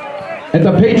 at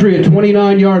the Patriot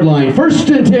 29-yard line. First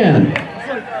and 10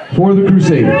 for the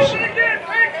Crusaders.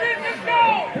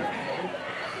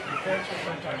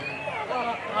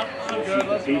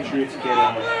 The Patriots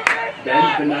can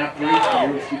bend but not break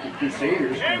here. We'll see the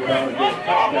Crusaders can go down and get a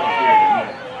touchdown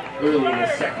here early in the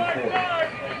second quarter.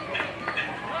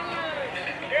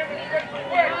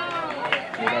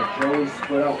 We got Jones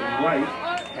split out right.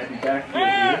 Happy backfield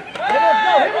here.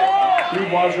 Three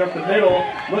balls are up the middle.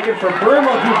 Looking for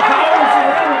Burma, who powers it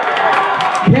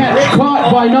out. Catch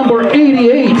caught by number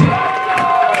 88,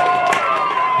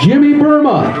 Jimmy I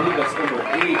Burma. believe that's number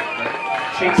 8.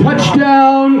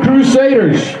 Touchdown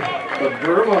Crusaders. But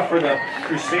Burma for the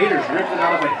Crusaders ripped it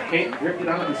out of his hands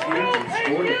and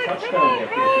scored a touchdown there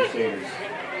for the Crusaders.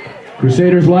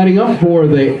 Crusaders lining up for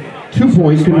the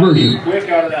 2-point conversion. Quick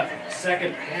out of that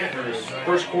second half, or his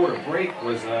first quarter break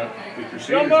was the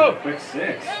Crusaders with a quick 6.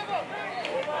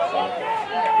 So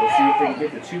we'll see if they can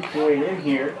get the 2-point in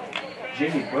here.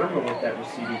 Jimmy Burma with that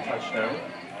receiving touchdown.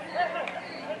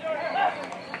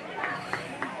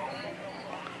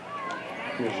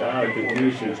 Good shot of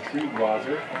completion is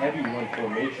Treebwasser. Heavy one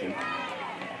formation.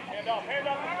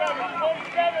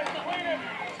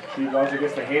 Treebwasser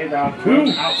gets the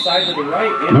handoff outside to the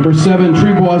right. Number 7,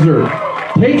 Treebwasser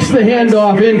takes the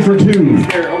handoff in for 2.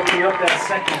 They're opening up that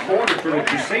second quarter for the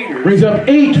Crusaders. Brings up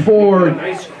 8 for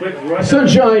Nice quick run.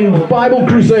 Sunshine Bible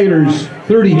Crusaders,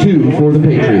 32 for the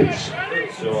Patriots.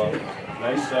 So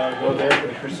nice go there for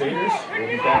the Crusaders. We'll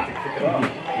be back to kick it off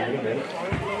here in a minute.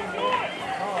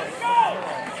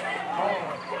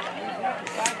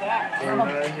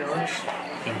 29 yards.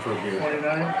 And for a beer. 29.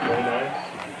 29.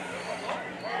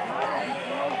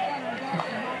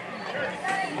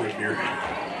 For a beer.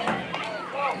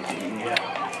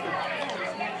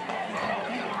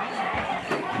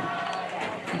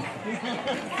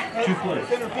 Two plays.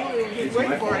 It's my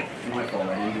fault. My fault. I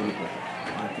didn't do anything.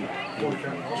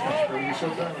 Bring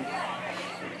yourself down.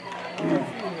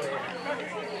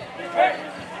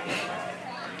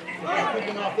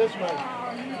 Kicking off this one.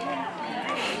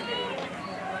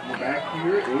 We're back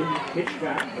here in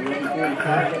Hitchcock.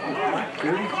 11:45 up the clock.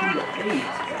 32-8.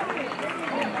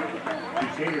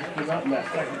 Crusaders came out in that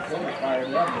second quarter,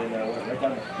 fired up, and went right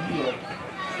down the field.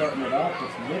 Starting it off,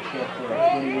 it's Mitchell for a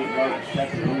 28-yard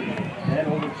reception. Then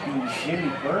over to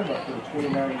Jimmy Burma for the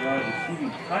 29-yard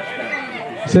receiving touchdown.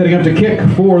 Setting up to kick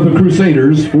for the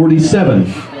Crusaders, 47,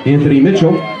 Anthony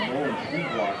Mitchell.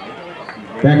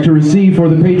 Back to receive for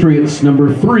the Patriots,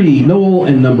 number 3, Noel,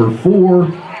 and number 4,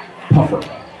 Puffer.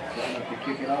 Setting up to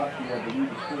kick it off here, I believe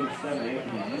it's 47,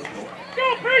 Anthony Mitchell.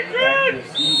 Go Patriots! Back to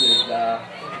receive is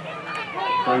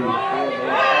from the 4,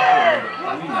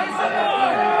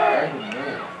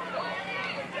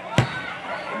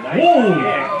 nice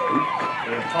kick.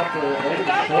 And Puffer over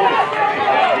the shoulder.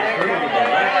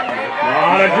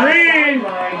 Not a green.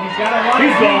 He's got a lot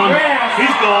He's of gone. grass.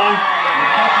 He's gone. And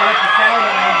Puffer at the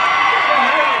sideline.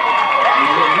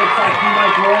 And it looks like he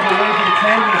might go all the way to the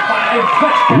 10 to the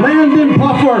 5. Landon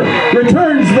Puffer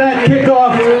returns that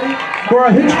kickoff for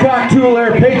a Hitchcock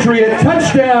Tulare Patriot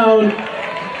touchdown.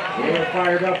 They were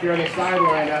fired up there on the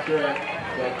sideline after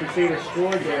the Crusaders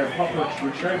scored there. Puffer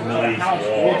returns to the house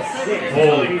with 6.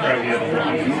 Holy crap, he had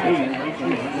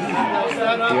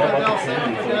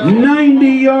a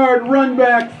 90-yard run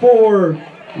back for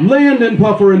Landon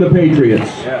Puffer and the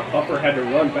Patriots. Yeah, Puffer had to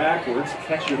run backwards,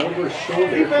 catch it over his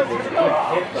shoulder. It was a good hit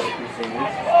by the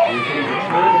Crusaders. And he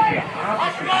returned to the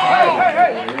opposite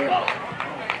side.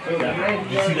 So the 90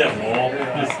 Did you see that wall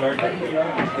just start? He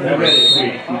read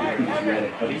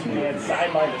it. But he ran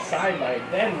sideline to sideline,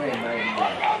 then ran 90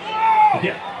 yards.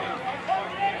 Yeah.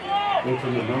 Went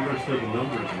from the numbers to the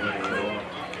numbers.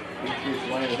 Patriots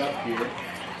line it up here.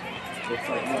 Looks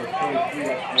like number 23,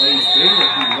 that's Blaze Bringer,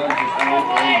 who runs his own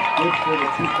lane. Good for the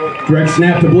 2-point. Direct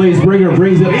snap to Blaze Bringer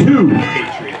brings up 2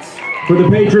 Patriots. for the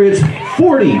Patriots.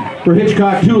 40 for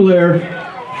Hitchcock Tulare,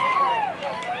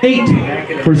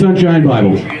 8 for Sunshine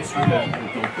Bible. 8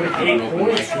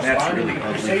 points. That's really ugly. I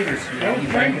was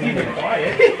trying to keep it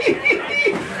quiet.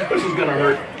 This is gonna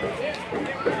hurt.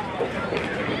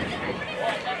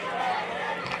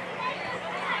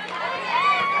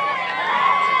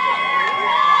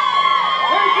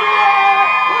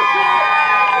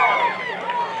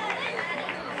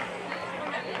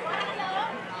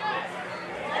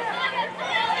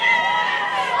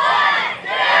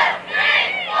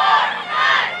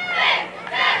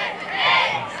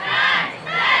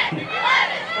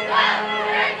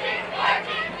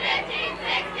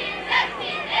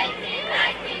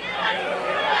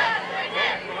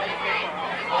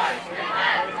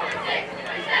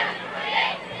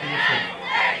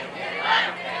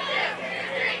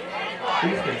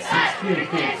 He's got 16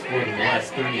 points scored in the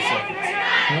last 30 seconds.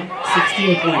 Huh?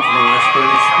 16 points in the last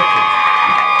 30 seconds.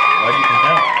 Why do you think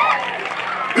that?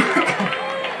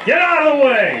 Get out of the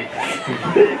way!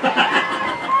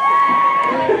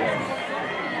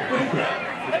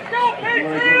 Let's go,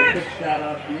 Patriots! Quick shout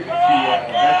out here to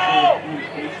Vector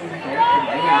Communications and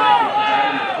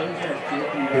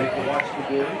to watch the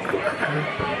game.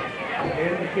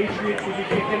 And the Patriots will be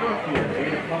kicking off here. They're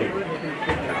going to cover it. They're going to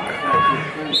kick it off.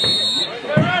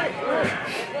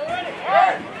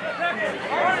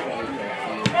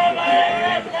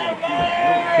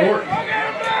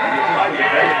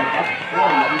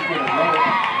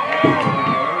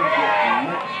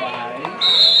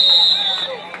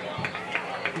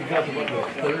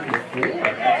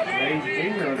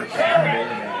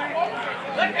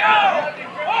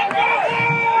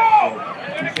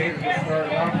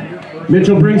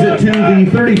 Mitchell brings it to the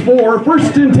 34,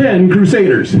 1st and 10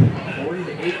 Crusaders.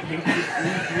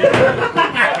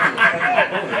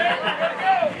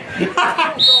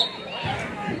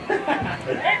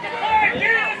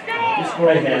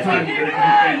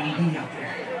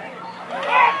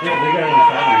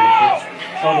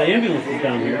 Oh, the ambulance is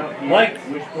down here. Lights.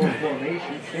 Wishbone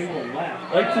formation, single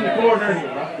left. Lights in the corner.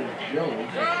 Left is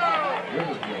Jones.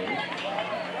 River Jones.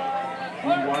 He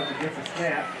wants to get the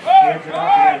snap. Hands it off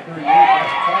to that 38.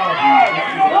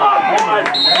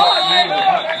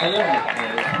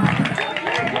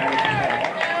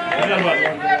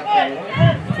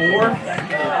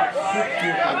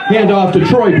 Handoff to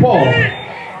Troy Paul.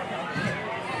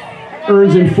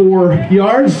 Earns in 4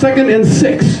 yards, 2nd and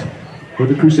 6 for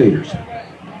the Crusaders.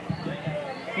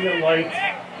 You got lights.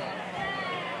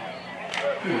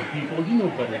 People, you know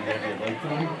better than that lights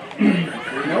on.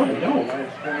 No, they don't.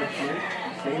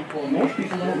 Most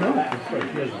people don't know. That's right. He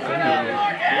hasn't said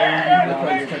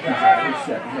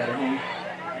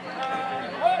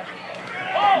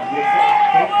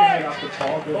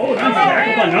oh, that's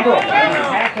tackled by number 11.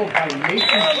 Tackled by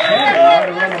Mason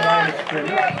Cheddar. Run the line of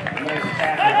scrimmage. Nice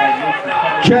tackle by Mason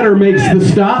Cheddar. Cheddar makes the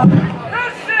stop.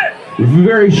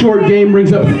 Very short game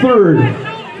brings up 3rd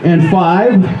and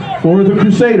 5 for the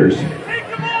Crusaders. It's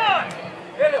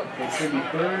going to be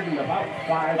 3rd and about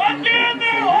 5.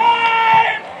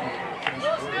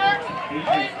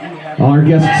 All our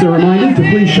guests are reminded to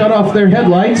please shut off their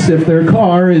headlights if their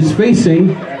car is facing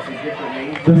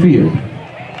the field.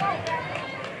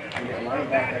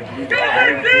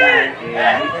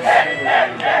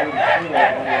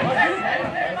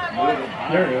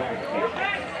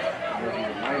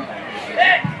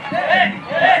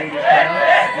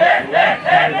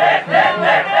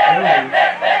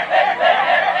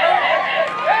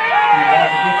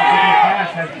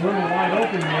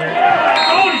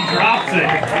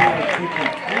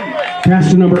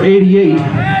 Pass to number 88,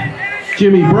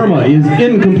 Jimmy Burma, is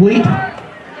incomplete.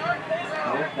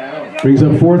 Brings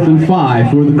up 4th and 5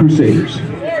 for the Crusaders.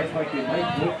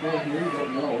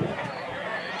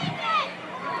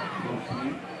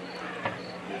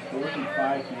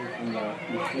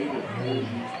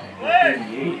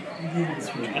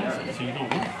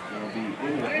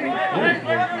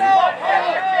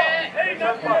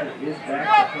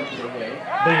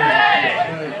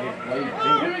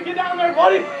 Get down there,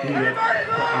 buddy! Get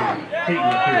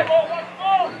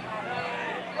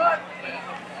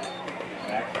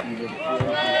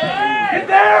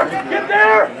there! Get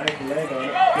there!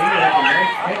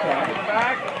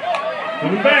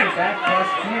 Coming back. Back cross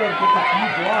field, gets a few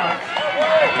blocks.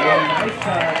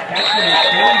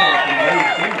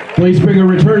 Play Springer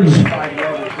returns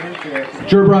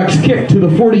Gerbrock's kick to the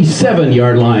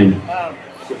 47-yard line.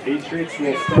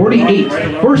 48,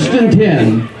 1st and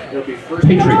 10. It'll be 1st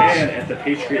and 10 at the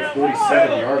Patriot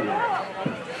 47-yard line.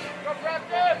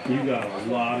 You got a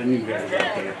lot of new guys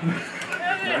out there.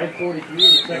 9:43 in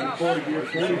the second quarter here,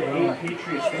 48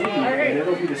 Patriots lead, and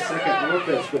it'll be the second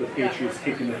offense for the Patriots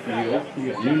kicking the field.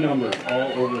 You got new numbers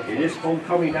all over the It is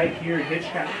homecoming night here at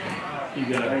Hitchcock. You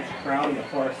got A nice crowd on the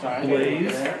far side.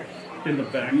 Blaze in the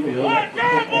backfield. You got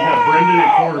Brendan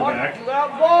at quarterback. You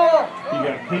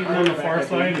got Peyton on the far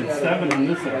side and 7 on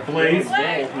this side. Blaze.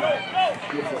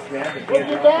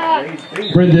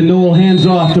 Brendan Knoll hands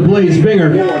off to Blaze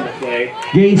Binger.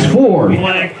 Gains 4.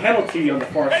 Flag penalty on the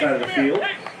far side of the field.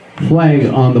 Flag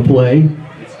on the play.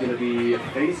 It's going to be a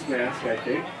face mask, I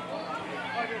think.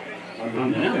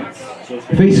 On the defense. So it's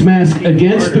gonna Face be mask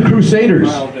against the Crusaders.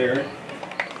 there.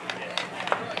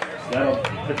 So that'll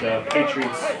put the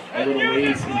Patriots a little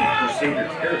ways into Crusader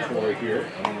territory here.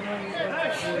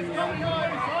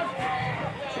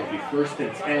 So it'll be 1st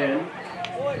and 10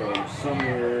 from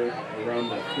somewhere around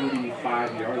the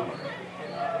 35-yard line.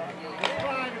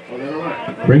 Oh, never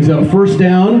mind. Brings up first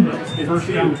down First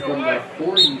down from the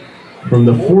 40. from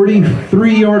the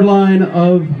 43-yard line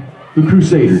of the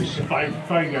Crusaders.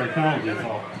 5-yard penalty is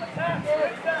all.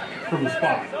 From the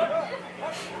spot.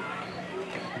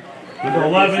 Number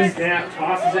 11. Snap,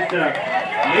 tosses it to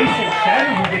Mason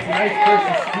Cheddar, who gets a nice burst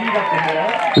of speed up the middle.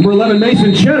 Number 11,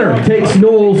 Mason Cheddar takes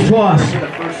Knowles' toss For the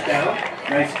first down.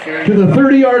 Nice carry. to the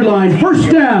 30-yard line. First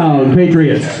down,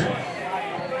 Patriots.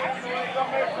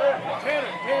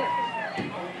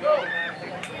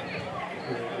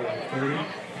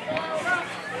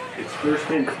 It's 1st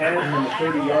and 10 from the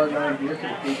 30-yard line here for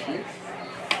the Patriots.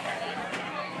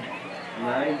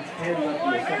 9-10 left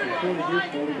in the second quarter here,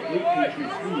 40-8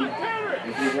 Patriots lead.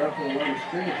 As they run for a line of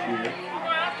scrimmage here.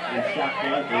 And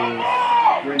shotgun is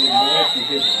Brendan Moore to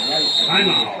his right.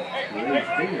 Timeout. Blaze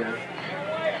Binger.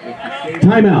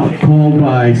 Timeout called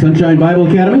by Sunshine Bible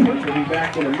Academy. We'll be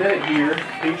back in a minute here.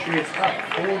 Patriots up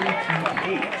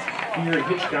 40-8 here at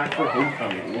Hitchcock for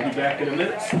homecoming. We'll be back in a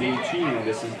minute. Stay tuned.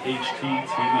 This is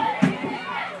HTTV.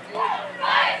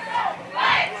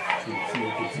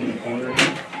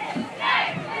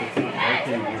 It's not right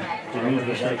in here. Remove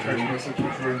the text message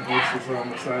referring voices on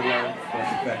the sideline.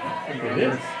 It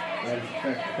is.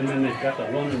 And then they've got the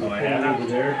one in the pan over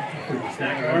there for the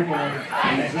snack bar.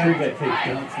 And that tree that takes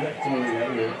down, so that's one of the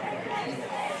other.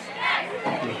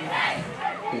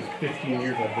 In 15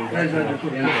 years I've been Guys, I back. just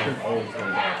put And I've always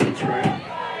done that. That's right.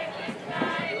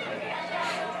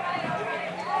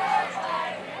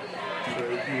 So you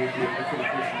would get the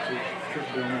efficiency. Trip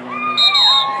down that one.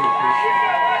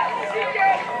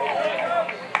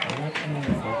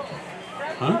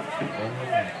 Huh?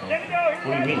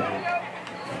 What do you mean?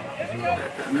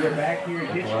 We are back here at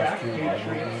Hitchcock.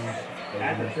 Patriots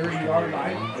at the 30-yard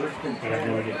line. 1st and 10.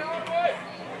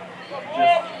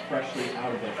 Just freshly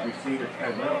out of the receiver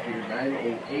timeout here.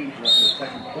 9:08 left in the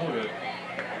second quarter.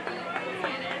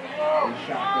 And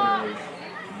shotgun is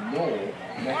Knoll.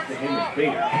 Next to him is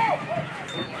Bader.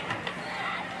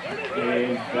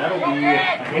 And that'll be a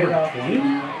handoff to,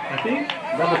 I think.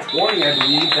 number 20, I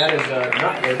believe. That is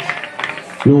Nutledge.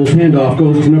 Knowles' handoff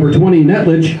goes to number 20,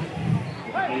 Netledge.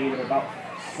 Gain of about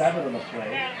 7 on the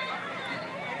play.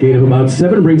 Gain of about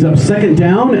 7 brings up second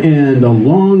down and a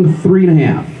long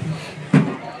 3.5.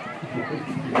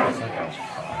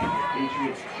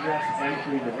 Patriots just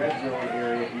entering the red zone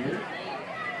area here.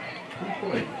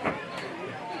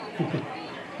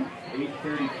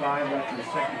 8:35 left in the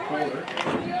second quarter.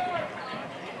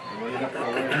 Running up the line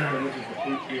of scrimmage is the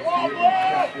Patriots here, and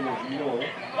captain is Knoll.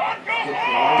 Gets the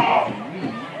line off and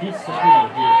Reed. He's sitting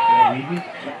over here. Maybe?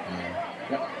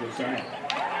 Yep, good side.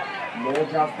 Knoll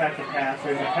drops back to pass.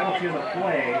 There's a penalty on the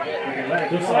play. They can let it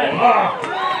This go. side.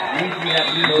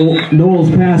 Knowles'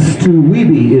 pass to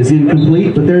Weeby is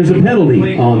incomplete, but there's a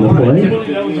penalty on the play.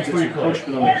 That was a free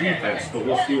punishment on the defense, but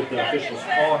we'll see what the officials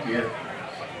call here.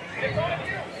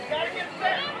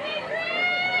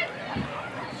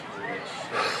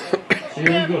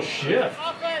 Here we go, shift.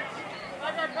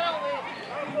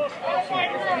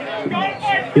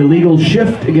 Illegal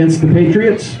shift against the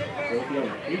Patriots.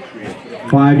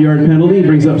 5-yard penalty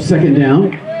brings up second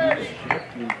down.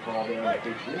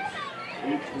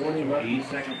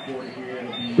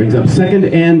 Brings up second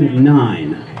and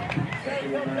 9.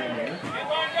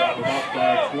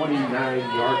 About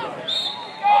 29-yard line.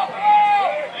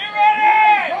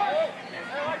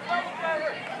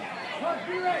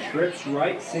 Trips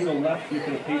right, single left here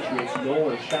for the Patriots. Knoll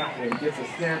and shotgun gets a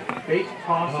snap, fake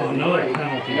toss. Oh, and another right.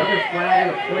 penalty. Another flag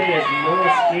on the play as Knoll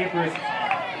scampers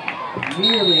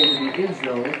nearly into the end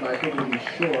zone, but I think it'll be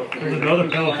short. There's another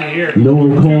penalty here.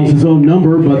 Knoll calls his own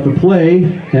number, but the play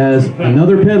has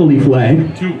another penalty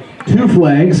flag. 2. 2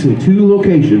 flags in 2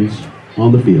 locations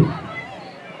on the field.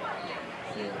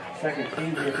 Second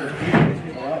team here for the Patriots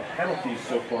getting a lot of penalties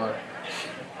so far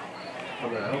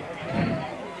coming out.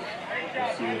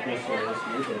 Let's see what this one is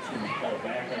here, but it's going to be called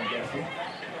back, I'm guessing.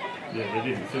 Yeah, they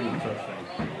didn't send him a touchdown.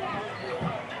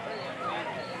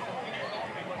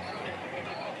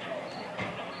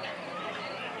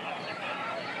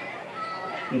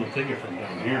 He'll take it from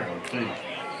down here, I would think.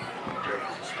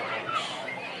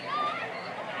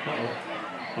 Uh-oh.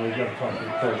 Oh, you got to talk to the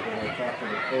coach. Talk to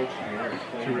the coach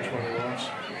here. See which one he wants.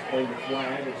 Explain the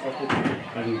flag or something. I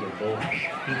think they're both.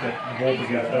 He's got both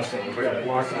against us. He's got to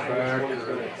block it back. He's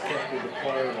going to accept the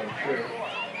player, I'm sure.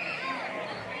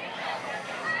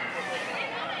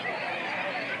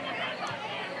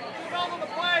 On the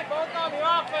play, both on the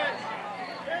offense.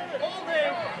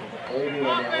 Holding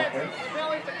on the offense.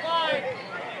 Penalty decline.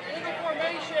 Legal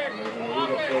formation.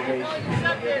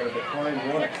 They're going to decline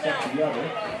one, accept the other.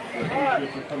 The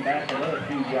Patriots will come back another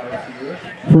few yards here.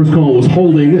 First call was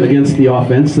holding against the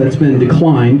offense. That's been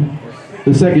declined.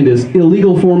 The second is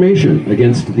illegal formation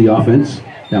against the offense.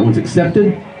 That one's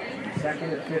accepted.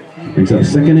 Second and 15. Brings up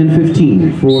second and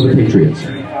 15 for the Patriots.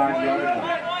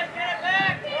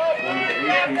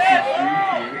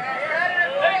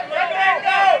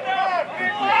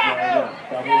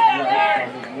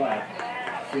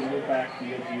 Single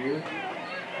backfield here.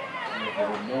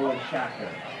 No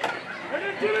shotgun.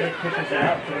 Kick pitches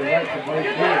out to the right to both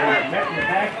players. He's met in the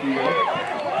backfield.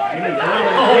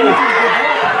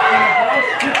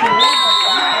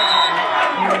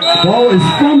 Ball is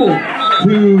fumbled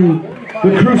to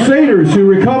the Crusaders, who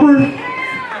recover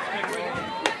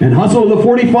and hustle to the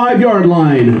 45-yard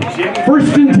line.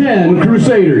 First and 10,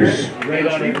 Crusaders.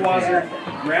 Treatwasser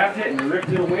grabbed it and ripped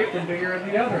it away from Binger in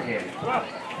the other hand.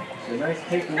 A nice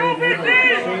takeaway there by the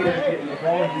Crusaders, getting the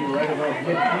ball here right around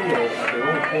midfield at their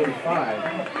own 45.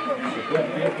 So good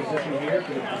field position here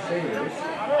for the Crusaders.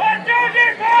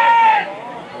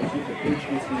 Let's see if the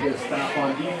Patriots can get a stop on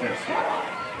defense here.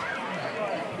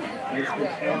 It's been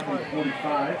 10 from the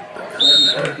 45.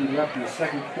 7:50 left in the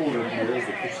second quarter here as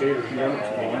the Crusaders run it to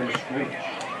the line of scrimmage.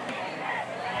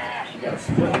 You got a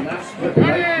split left, split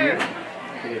right here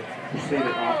for the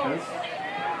Crusader offense.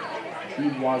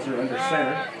 Treatwasser under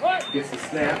center, gets the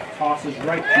snap, tosses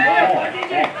right to Paul.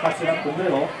 Paul cuts it up the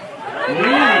middle.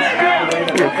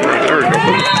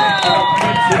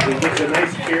 Gets a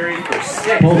nice carry for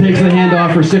 6. Paul takes the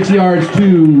handoff for 6 yards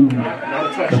to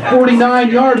the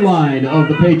 49-yard line of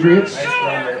the Patriots.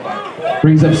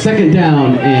 Brings up second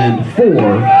down and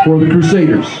 4 for the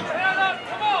Crusaders.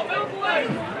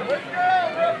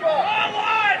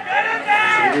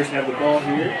 Crusaders have the ball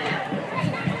here.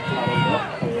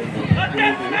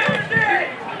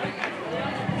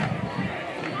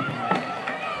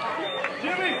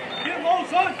 Jimmy, get low,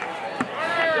 son.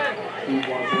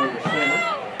 Treatwasser under center.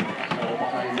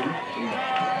 Behind him.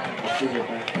 Single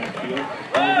backfield.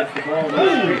 Paul gets the ball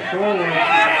straight forward.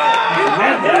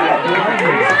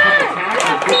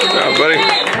 Buddy.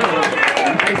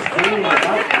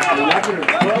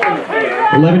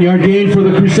 11-yard gain for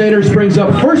the Crusaders brings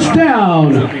up first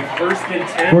down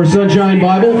for Sunshine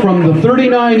Bible from the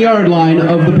 39-yard line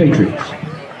of the Patriots.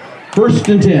 First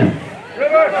and 10.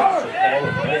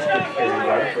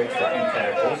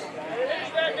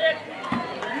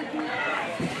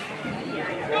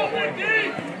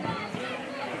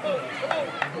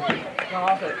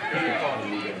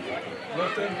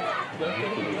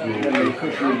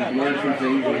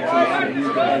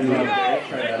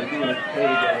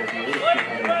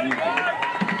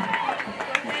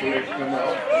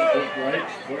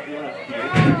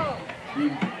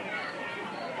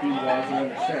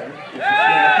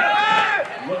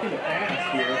 Looking to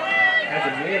pass here, has a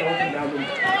man open down the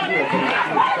field, but he's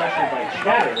being pressured by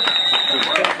Cheddar.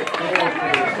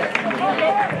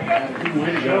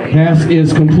 Pass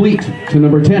is complete to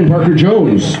number 10, Parker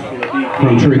Jones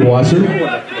from Treatwasser.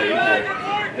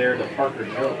 There to Parker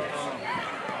Jones.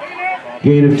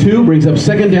 Gain of 2 brings up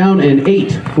second down and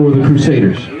 8 for the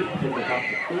Crusaders.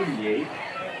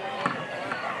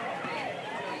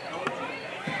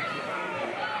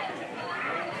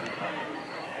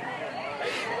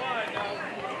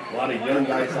 A lot of young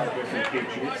guys out there from the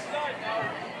Patriots.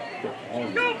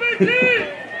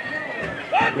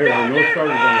 There are no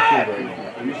starters on the field right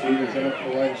now. Crusaders set up the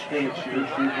line of scrimmage here.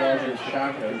 Treatwasser is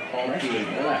shotgun. Paul to his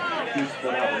left. Two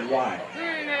split out wide.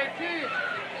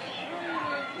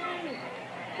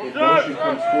 In motion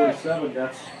comes 47.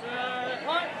 That's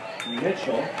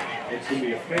Mitchell. It's going to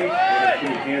be a fake, and it's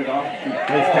going to be hand off to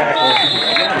Nice tackle.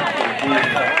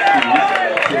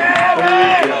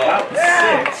 about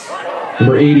 6.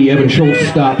 Number 80, Evan Schultz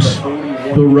stops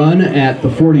the run at the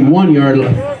 41-yard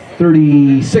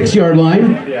 36-yard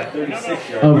line Yeah, 36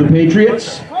 yards. of the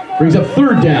Patriots. Brings up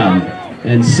 3rd down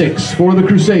and 6 for the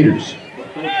Crusaders. 6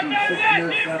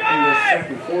 minutes left in the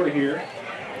second quarter here.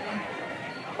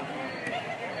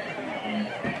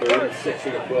 3rd and 6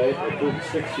 in the play, or 3rd and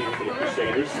 6 here for the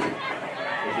Crusaders.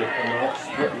 As they come out,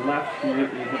 split left here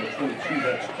is number 22,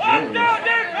 that's Jones. The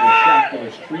shotgun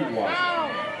is Treadwater.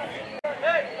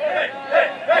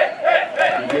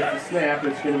 He gets the snap,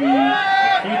 it's going to be a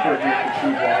keeper here for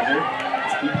Treadwater.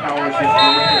 He powers his way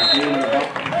for a gain about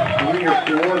 3 or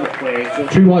 4 in the play. So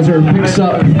Treadwater picks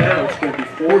up now it's going to be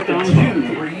 4th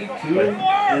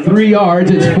and 2. 3 yards.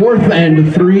 It's 4th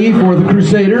and 3 for the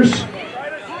Crusaders.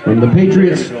 From the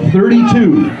Patriots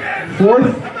 32.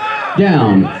 4th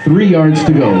down. 3 yards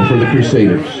to go for the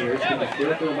Crusaders. It's going to be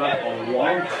good for about a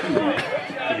long 2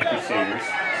 for the Crusaders.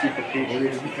 See if the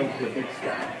Patriots become the big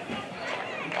stop.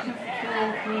 They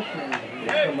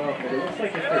come out, but it looks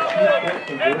like it's their 2-point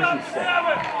conversion set.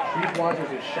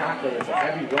 Treadwater's a shotgun. It's a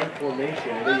heavy run formation,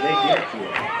 and then they get to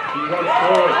it. He runs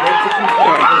forward, breaks the 2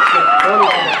 tackles, gets 20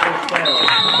 on the first down.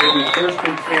 It'll be 1st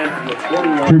and 10 from the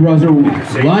 21.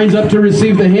 Treadwater lines up to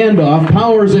receive the handoff,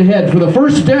 powers ahead for the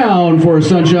 1st down for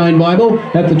Sunshine Bible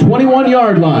at the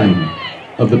 21-yard line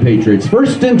of the Patriots.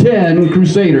 1st and 10,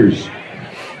 Crusaders.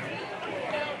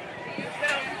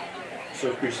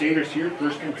 So Crusaders here,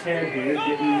 1st and 10 here, getting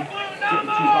to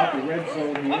about the red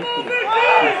zone here for the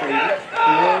Crusaders.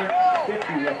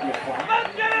 4:50 left in the clock.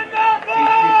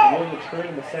 Patriots will return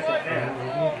in the second half.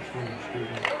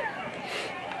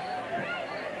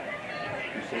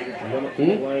 Crusaders run up to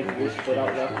the line here, split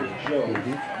out left with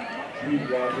Jones.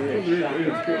 Treadwater and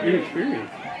shotgun.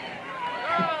 Inexperienced.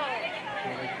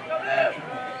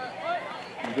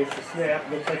 He gets the snap,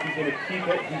 looks like he's going to keep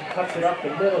it. He cuts it up the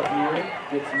middle here.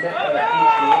 Gets met by the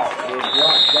Patriots. And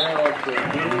brought down for a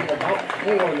gain of about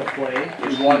 4 in the play.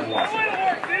 Is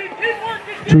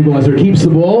Treadwater keeps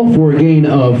the ball for a gain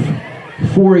of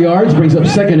 4 yards. Brings up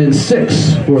 2nd and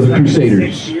 6 for the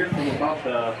Crusaders. Here from about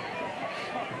the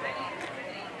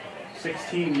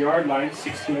 16-yard line,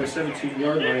 16 or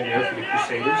 17-yard line there for the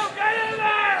Crusaders.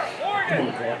 Come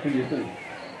on, Clark. Who do you think?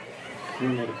 You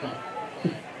know the cop.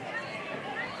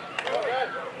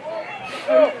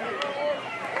 If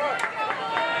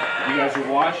you guys are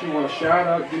watching, want a shout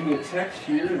out, give me a text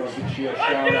here and I'll get you a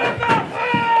shout out.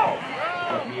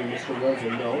 Let me and Mr.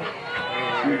 Wenzel know.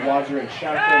 Treadwater and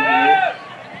shotgun here.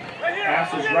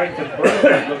 Passes right to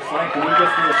Burton, looks like, and he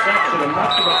gets the reception.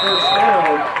 Enough for the 1st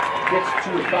down. Gets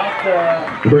to about the...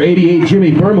 Number 88,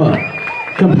 Jimmy Burma,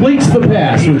 completes the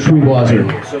pass with Treadwater.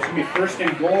 So it's going to be 1st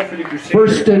and goal for the Crusaders.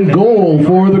 1st and goal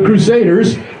for the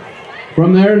Crusaders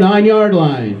from their 9-yard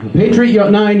line. The Patriot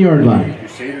 9-yard line.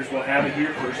 Crusaders will have it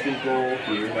here, 1st and goal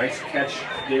here. Nice catch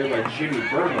there by Jimmy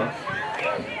Burma.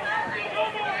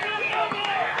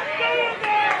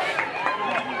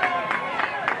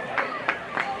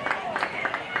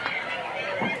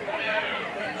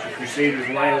 So Crusaders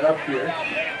line it up here.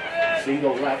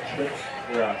 Single left trips,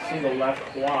 or single left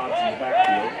quads in the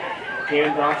backfield.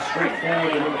 Handoff straight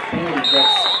forward, and number 40,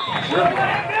 that's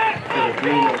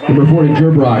Jerbrock. Number 40,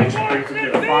 Jerbrock. Brings it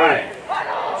to the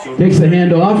 5. So Takes the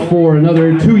handoff for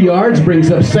another 2 yards.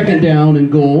 Brings up 2nd down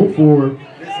and goal for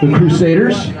the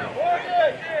Crusaders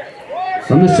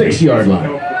from the 6-yard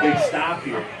line. The big stop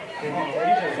here.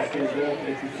 2nd goal for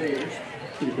the Crusaders.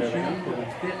 50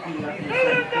 left in the second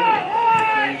quarter.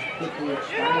 Game's quickly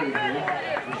expiring here.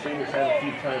 Crusaders have a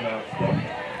few timeouts.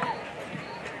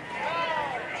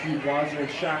 Treadwater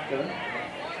and shotgun.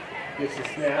 Gets the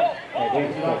snap.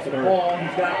 Hands it off the ball.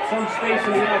 He's got some space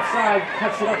on the outside.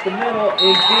 Cuts it up the middle and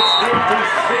gets in for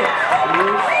 6.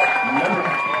 Here's number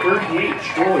 38,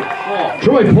 Troy Paul.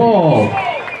 Troy Paul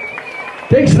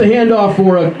takes the handoff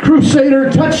for a Crusader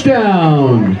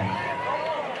touchdown.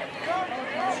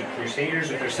 So Crusaders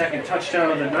with their 2nd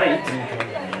touchdown of the night.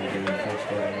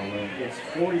 It's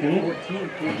 40-14.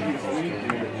 Patriots lead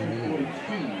here at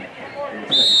 2:42 in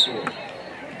the second quarter.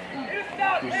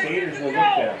 Crusaders will look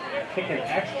to kick an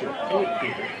extra point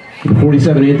here. Number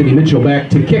 47, Anthony Mitchell back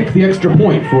to kick the extra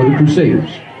point for the Crusaders.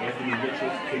 Anthony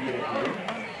Mitchell's kicking it here.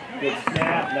 Good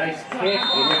snap, nice kick,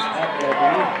 and it's up there.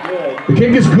 Good. The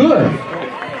kick is good.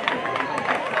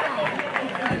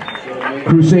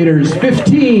 Crusaders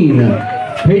 15,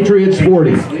 Patriots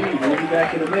 40. We'll be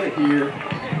back in a minute here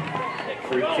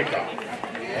for a kickoff.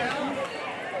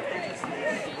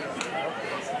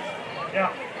 Yeah.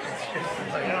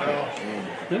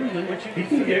 He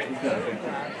can get.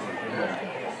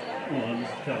 Well, I'm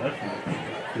just tell that from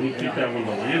when he kicked that one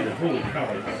to Lander, holy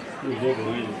cow, it was over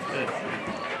Lander's head. I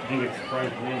think it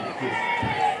surprised Lander too.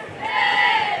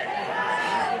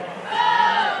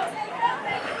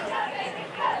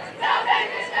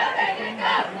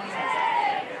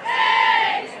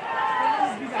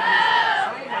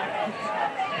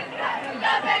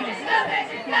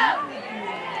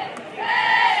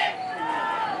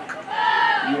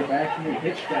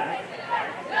 Hitchcock.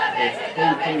 It's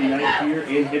homecoming night here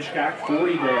in Hitchcock,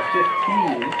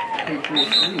 40-15,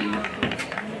 Patriots lead.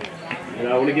 And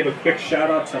I want to give a quick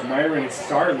shout out to Myron and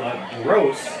Starla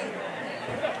Gross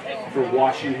for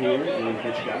watching here in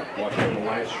Hitchcock, watching on the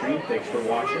live stream. Thanks for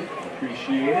watching.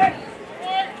 Appreciate it.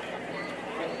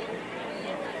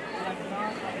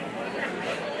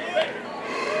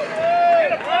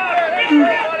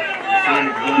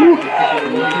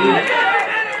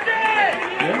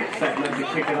 Setting up to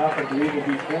kick it off, I believe will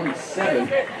be 47. We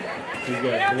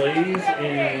got Blaze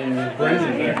and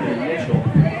Brendan back there. Mitchell.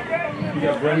 We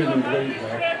got Brendan and Blaze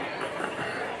back.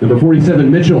 Number 47,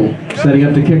 Mitchell, setting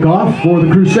up to kick off for the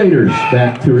Crusaders.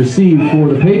 Back to receive for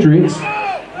the Patriots.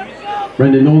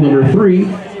 Brendan Knoll, number 3.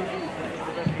 Want to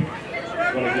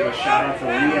give a shout out to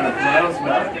Leon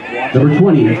Brownsback. Number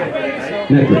 20,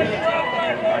 Nicholas.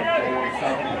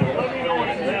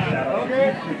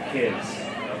 Kids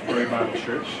of Glory Bible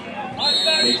Church,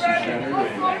 Mason Shanner,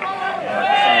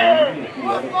 and a few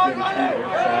other kids there.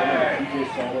 TJ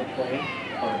Solid playing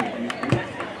on the youth group.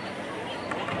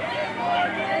 I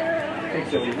think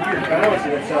so. Weird bounce,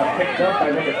 and it's picked up by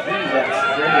number 3.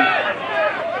 That's Brendan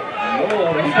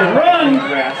Knoll. He's going to run.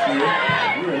 Grass here.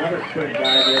 You're another good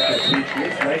guy there for the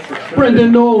Patriots. Nice return.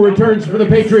 Brendan Knoll returns for the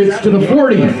Patriots to the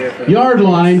 40-yard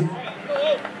line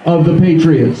of the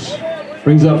Patriots.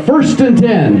 Brings up 1st and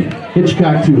 10,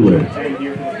 Hitchcock Tuller. 10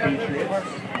 here for the Patriots.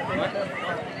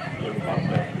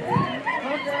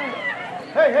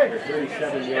 Hey,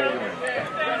 37-yard line.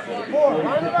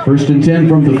 1st and 10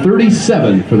 from the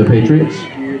 37 for the Patriots.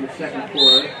 Here in the second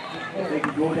quarter. If they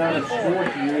can go down and score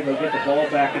here, they'll get the ball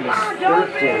back in the third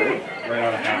quarter. Right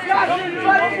out of halftime.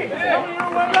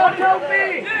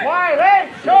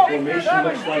 The formation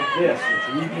looks like this. It's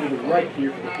leading to the right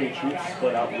here for the Patriots,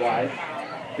 split out wide.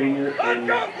 Finger in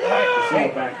the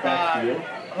single backfield,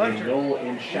 and Knoll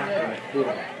in shotgun at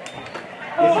quarterback.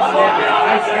 This is a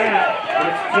high snap, and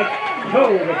it's kicked.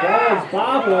 No, the ball is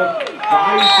bobbled.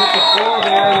 Bodies hit the floor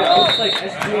there, and it looks like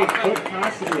SBA could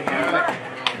possibly have it.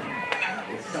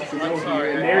 It's tough to know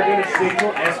here, and they're going to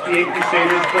signal SBA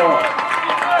Crusaders ball.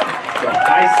 So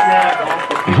high snap off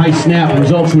the A high snap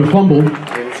results in a fumble.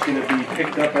 and it's going to be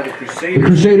picked up by the The Crusaders.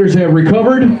 Crusaders have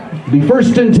recovered. The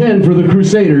 1st and 10 for the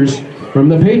Crusaders from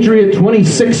the Patriot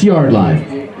 26-yard line.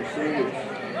 See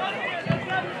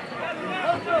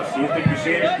if the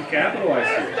Crusaders can capitalize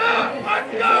here.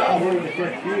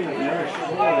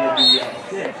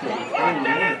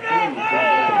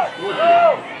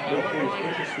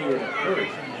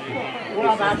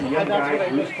 Well, that's the young guy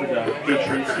who's for the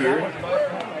Patriots here.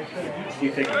 See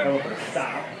if they can come up with a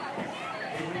stop.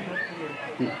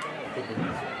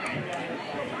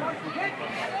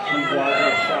 He's wide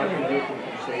out shot from the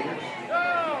Crusaders. I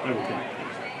would think.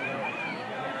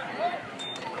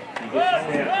 He gets the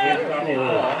snap, hands on the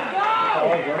ball. Paul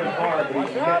running hard, but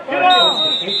he's got the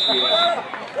Patriots.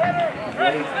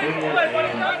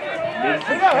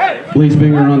 Blaze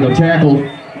Binger on the tackle.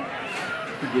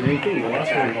 Did anything? He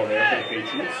lost one ball there for the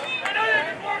Patriots.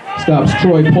 Stops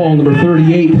Troy Paul, number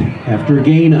 38, after a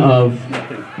gain of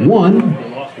 1.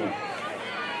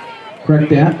 Correct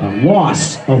that. A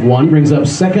loss of 1 brings up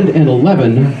 2nd and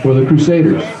 11 for the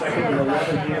Crusaders. 2nd and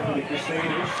 11 here for the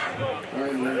Crusaders.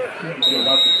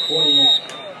 About the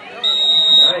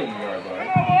 29-yard line.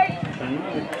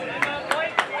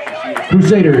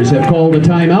 Crusaders have called a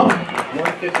timeout.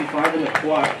 1:55 in the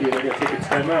clock here. They're going to take a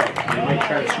timeout. They might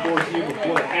try to score here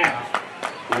before the half.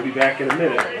 We'll be back in a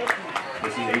minute.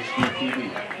 This is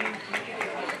HDTV.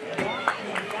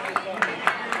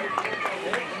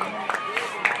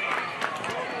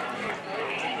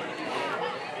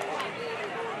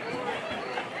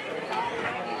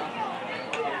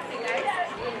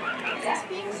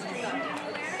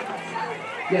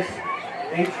 Yes,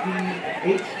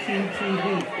 HTTV.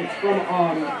 It's from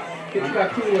Hitchcock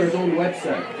Tuller's own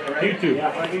website. Right? YouTube. Yeah,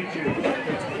 on YouTube.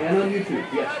 And on YouTube,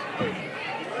 yes.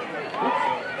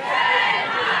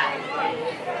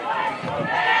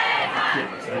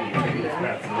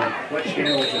 What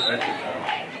channel is it?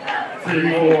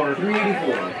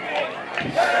 384.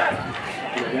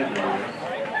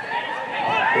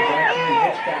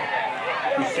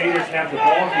 Crusaders have the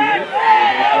ball here.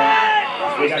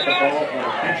 They got the ball on a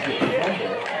Patriot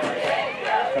fumble.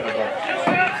 Kind of a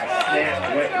snap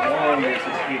went long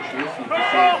versus Patriots, and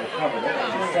Crusaders recovered it. It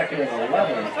was 2nd and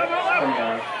 11 from the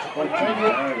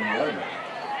 29-yard line.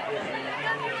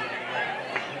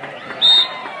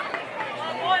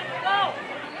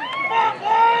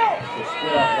 So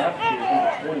split up left here,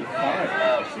 number 25 for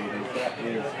Crusaders. That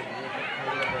is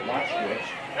Watchwich.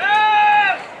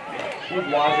 He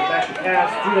wads it back to pass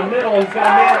through the middle. He's got a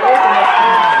man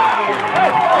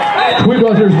open.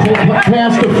 Twigler's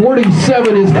pass to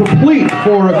 47 is complete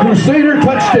for a Crusader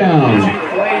touchdown.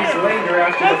 Plays later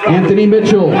after the Anthony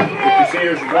Mitchell the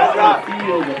Crusaders walk on the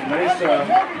field with a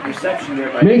nice reception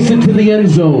there by makes it to the end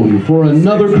zone for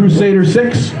another Crusader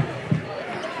 6.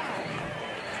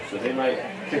 So they might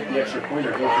kick the extra point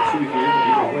or go for 2 here.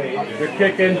 Either way, They're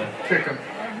kicking. Kick him.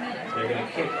 they're going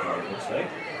to kick, it looks like.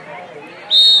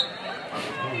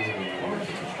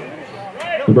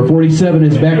 Number 47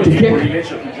 is back to kick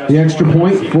the extra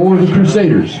point for the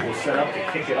Crusaders. Will set up to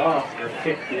kick it off or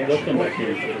kick the extra point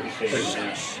here for the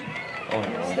Crusaders.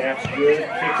 Snaps good,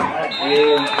 kicks up,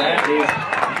 and that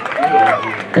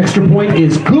is Extra point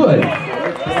is good.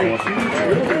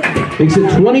 Makes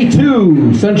it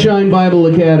 22, Sunshine Bible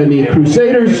Academy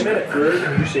Crusaders,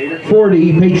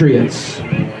 40 Patriots.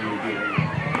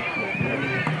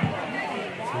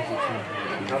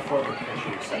 How far of a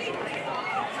pressure exception?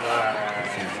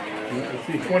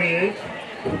 28.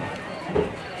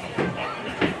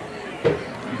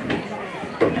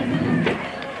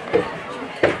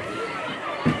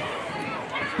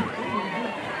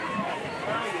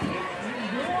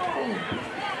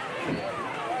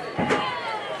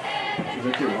 Is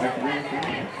that your wife?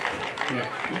 Yeah.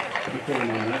 You put them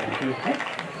on that one too.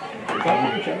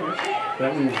 That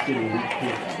one was getting weak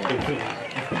too.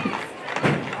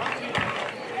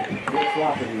 Flip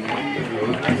flopping.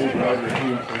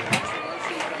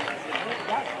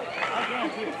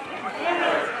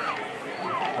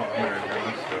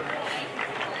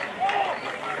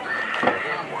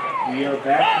 We are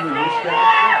back to the Hitchcock.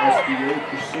 SBA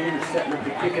Crusaders setting up to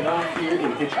kick it off here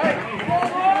in Hitchcock.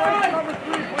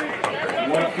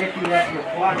 150 left in the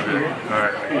clock here.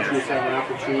 Patriots have an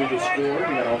opportunity to score.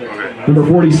 We got all their Number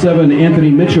 47, Anthony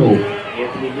Mitchell,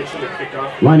 Anthony Mitchell to kick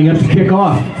off. lining up to kick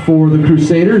off for the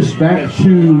Crusaders. Back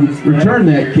to return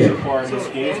that kick. So far in this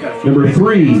game, he's got Number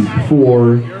 3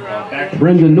 for back to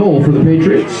Brendan Knoll for the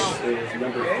Patriots. is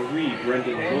number 3,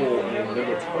 Brendan Knoll, and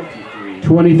number 23,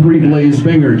 23, Blaze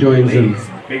Binger joins him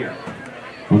Bigger.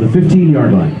 on the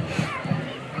 15-yard line.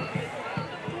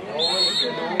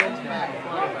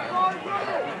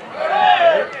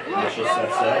 Mitchell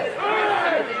sets up.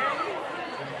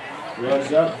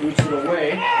 Runs up, boots it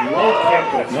away. Low kick,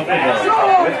 but it's fast.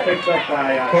 It's picked up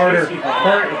by Carter. J.C. Hawk.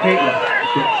 Carter, Peyton.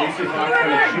 J.C. Hawk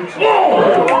kind of shoots it.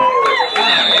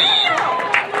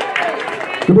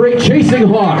 Number 8, Chasing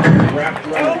Hawk, Wrapped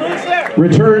around.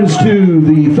 returns to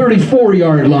the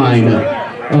 34-yard line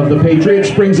of the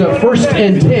Patriots. Brings up 1st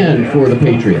and 10 for the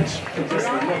Patriots.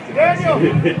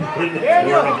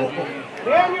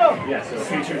 Yeah, so the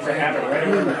Patriots have it right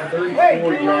around the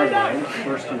 34-yard line.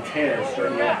 1st and 10,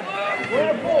 starting off.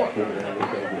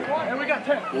 And we got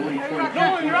 10. 40, 22,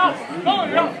 you're out. Go,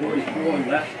 you're out. 44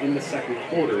 left in the second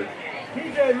quarter.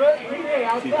 PJ, look. PJ See if the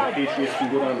outside. Patriots can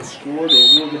go down to score. They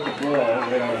will get the ball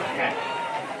right on the hat.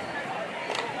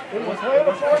 It was way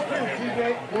before 2, PJ.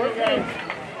 14.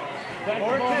 That's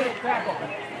 14. Tackle.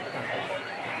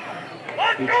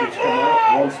 Patriots come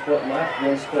out, 1 split left,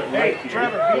 1 split right. Hey,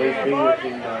 Trevor, Blaze PJ, Binger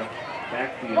in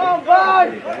backfield. Come on, bud.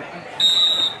 Back.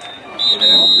 And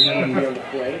then Reed on the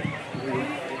play.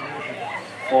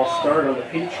 False start on the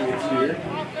Patriots here.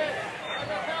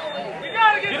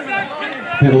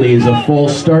 Penalty is a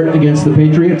false start against the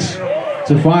Patriots.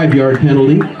 It's a 5-yard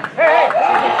penalty.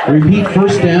 Repeat,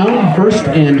 1st down, 1st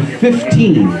and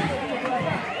 15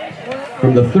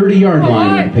 from the 30-yard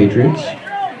line of the Patriots.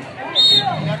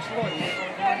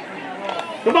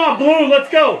 Come on, Blue, let's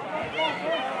go.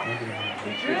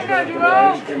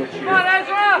 Come on,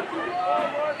 Ezra.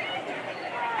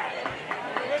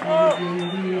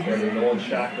 Brendan Knoll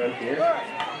shotgun here.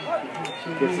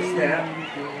 Gets a snap.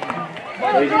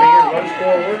 Blaze Binger runs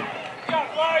forward.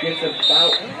 Gets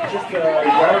about just a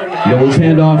yard and a half. Knowles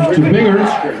handoff to Binger.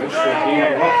 Scrimmage, so he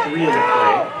had about 3 in the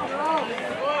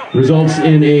play. Results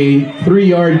in a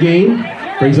 3-yard gain.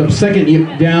 Brings up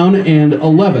 2nd down and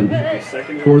 11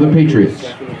 for the Patriots.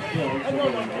 Second and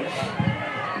 12,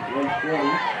 120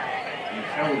 in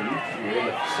counting here in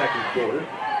the second quarter.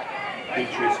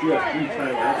 Patriots do have 3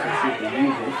 timeouts. Let's see if they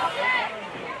use them.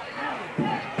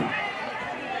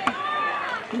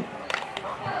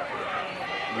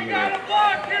 We got a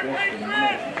block here,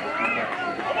 Patriots.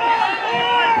 Come on,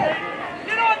 boys.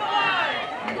 Get on the line.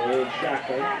 Old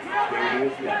shotgun. There it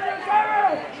is.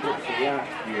 Trips the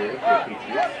left here for the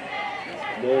Patriots.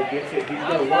 Noel gets it. He's going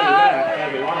to run that.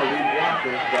 Have a lot of lead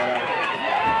blockers, but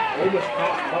almost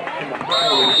popped up from the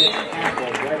high and gets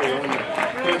tackled right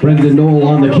around the Brendan Knoll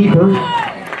on the keeper.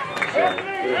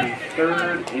 It'll be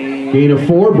 3rd and Gain of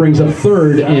 4 brings up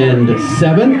 3rd and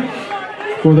 7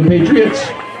 for the Patriots.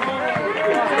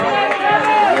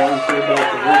 long for about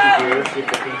the Visitors. see if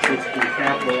the Patriots can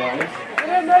capitalize.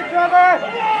 40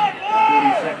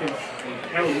 seconds and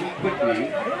counting quickly.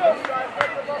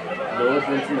 Noah's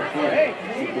runs in the front.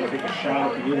 See if they take a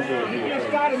shot at the end zone here.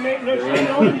 They're in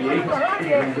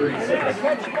 38, 36.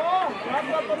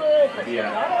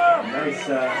 Yeah, nice.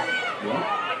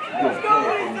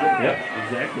 Yep,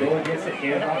 exactly. Noah gets it,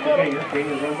 hand off to Banger.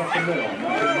 Banger runs up the middle.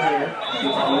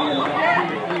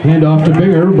 Hand off to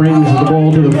Binger, brings the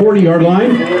ball to the 40-yard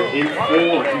line.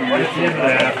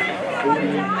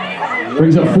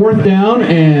 Brings up 4th down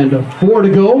and 4 to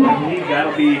go.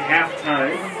 That'll be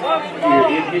halftime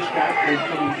here in Hitchcock. They're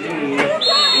putting in, and it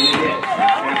is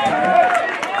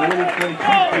halftime.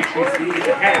 40-22, Patriots lead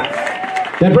at half.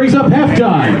 That brings up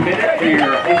halftime.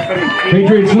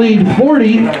 Patriots lead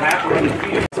 40.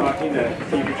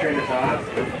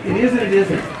 It is and it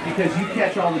isn't, because you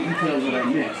catch all the details that I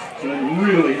missed, so it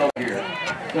really helped here.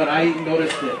 But I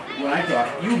noticed that when I talk,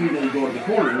 you immediately go to the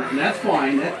corner, and that's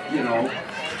fine. That, you know.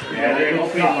 Yeah, they're in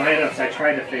between lineups. I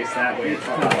tried to face that way. It's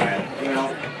tough.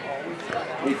 Well,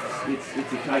 it's a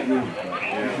tight move.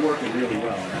 It's working really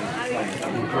well.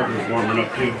 Carter's warming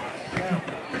up too.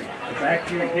 Back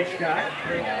here in Hitchcock.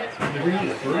 Yeah, we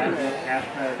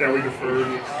deferred.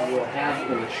 We'll have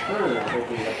the return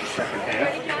opening up the second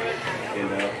half. And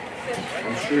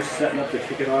I'm sure setting up to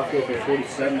kick it off with a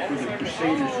 47 for the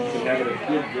Crusaders, who's been having a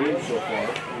good game so far.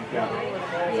 We've got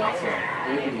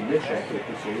Anthony Mitchell for the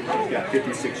Crusaders. He's got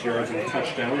 56 yards and a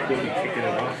touchdown. He'll be kicking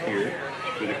it off here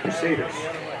for the Crusaders.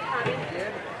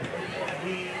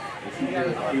 The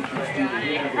Patriots do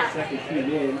have their second team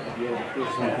in at the end of the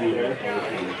first half there.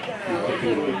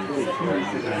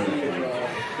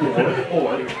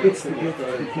 Or it's the gift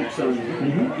that keeps on,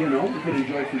 you know, we can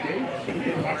enjoy 2 days.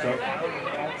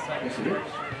 Yes, it is.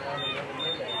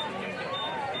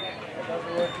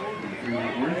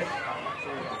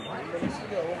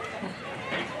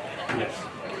 Yes.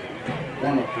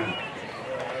 1:02.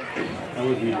 I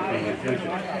wasn't even paying attention.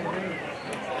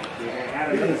 Add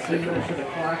another signal to the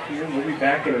clock here. We'll be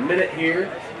back in a minute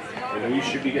here. And we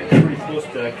should be getting pretty close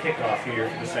to kickoff here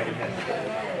for the second half.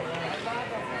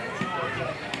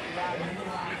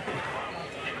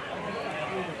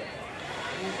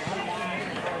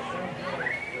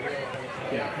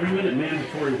 Yeah, 3-minute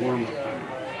mandatory warm-up time.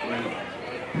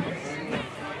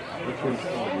 Which one's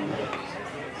called?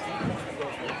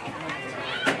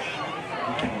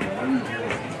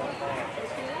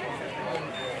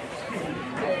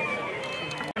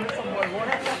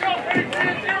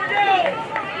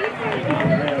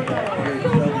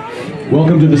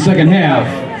 Welcome to the second half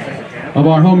of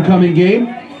our homecoming game.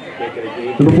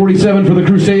 Number 47 for the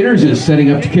Crusaders is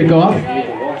setting up to kick off.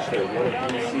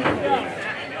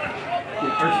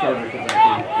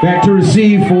 Back to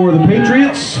receive for the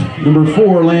Patriots. Number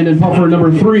 4, Landon Puffer.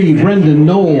 Number 3, Brendan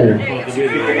Knoll.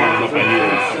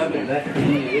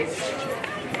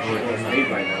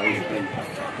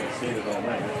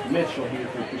 Mitchell here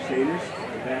for Crusaders.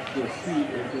 Back to receive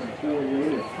is number 4,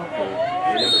 Landon Puffer.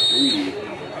 And number 3,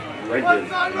 Brendan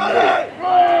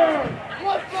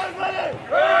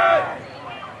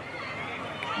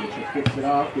Mitchell kicks it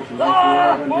off, gets a nice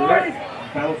ride under it,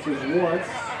 bounces once,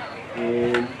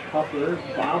 and Puffer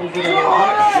bobbles it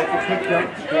around, gets it picked up,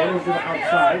 scrambles it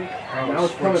outside. Now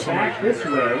it's coming back this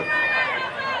way.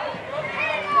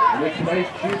 Makes a nice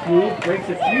juke move, breaks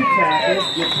a few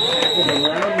tackles, gets tackled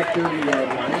around the 30-yard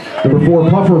line. Number 4,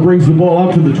 Puffer brings the ball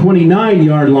out to the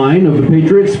 29-yard line of the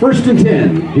Patriots. 1st and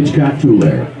 10, Hitchcock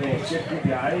Tulare.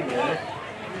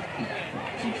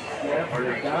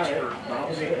 Got it,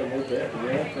 bobbled it a little bit,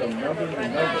 ran from number to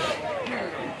number.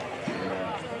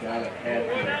 Got it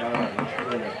at about a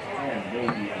 10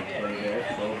 maybe on play there.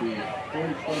 So it'll be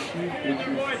 40-22,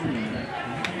 Patriots lead.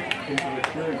 Into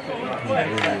return,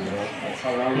 that's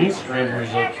how long these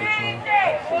scramblers up 6-1.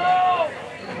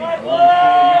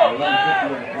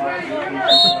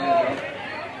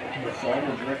 11:50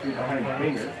 Solomon directly behind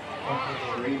Binger.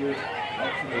 Schrader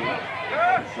out to the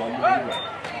left. Solomon to the right.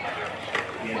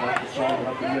 And off the Solomon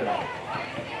up the middle.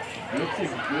 It's a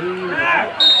game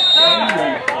out.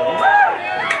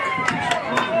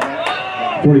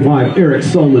 45, Eric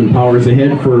Solomon powers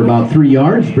ahead for about 3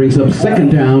 yards. Brings up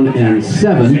 2nd down and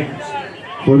 7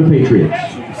 for the Patriots.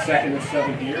 So the 2nd and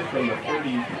 7 here from the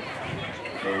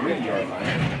 30-yard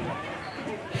line.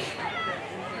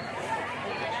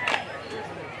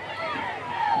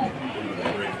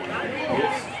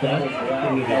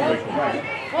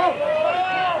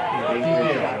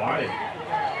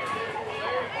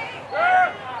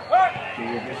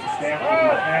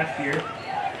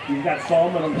 He's got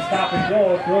Solomon on the stop and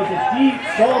go, throws it deep.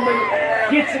 Solomon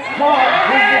gets it caught,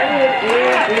 brings it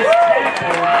in, and is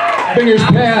tackled. Finger's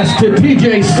pass to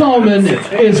TJ Solomon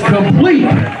is complete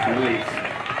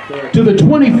to the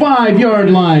 25-yard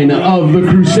line of the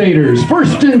Crusaders.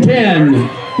 1st and 10,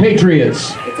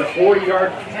 Patriots. It's a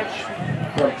 40-yard catch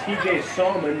from TJ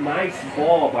Solomon. Nice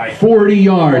ball by 40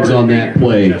 yards on that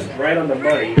play. Just right on the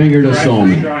money. Finger to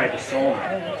Solomon. Stride to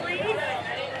Solomon.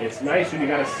 It's nice when you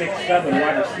got a 6'7"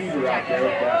 wide receiver out there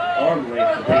with that arm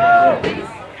length to bring it in.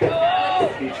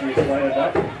 Patriots line it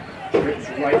up. Trips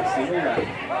right, single left.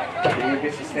 Binger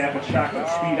gets the snap and shotgun.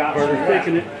 Speed out to the left.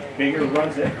 Binger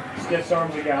runs it. Stiffs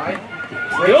arms a guy.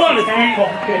 Still on his feet.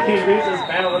 He loses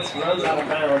balance, runs out of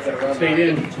bounds, and runs Stayed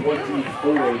in.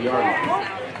 24-yard line.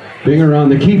 Binger on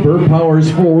the keeper,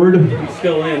 powers forward. He's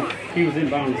still in. He was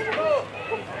inbounds.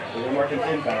 We're marking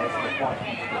inbounds. The clock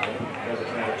keeps going.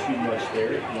 Doesn't matter too much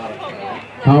there. A lot of time.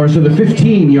 Powers to the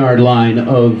 15-yard line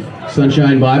of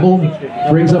Sunshine Bible.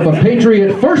 Brings up a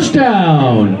Patriot 1st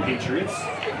down. Patriots.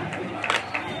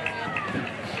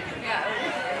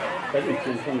 That makes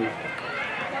sense for me.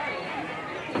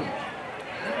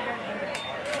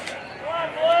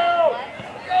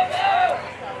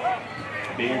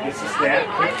 Binger gets the snap,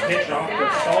 quick pitch off to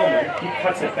Solomon. He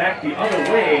cuts it back the other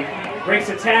way, breaks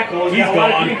a tackle. He's got a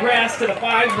lot of free grass to the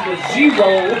 5 to the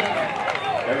 0.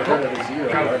 Never heard of a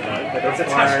 0-yard line, but it's a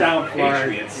touchdown,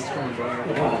 Patriots.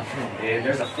 And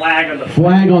there's a flag on the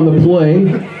play.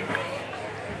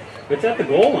 It's at the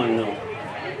goal line, though.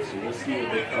 So we'll see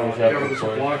what they call. Yeah, but it's a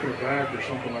block in the back or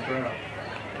something like that.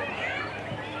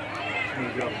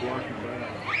 Somebody's got a block in the back.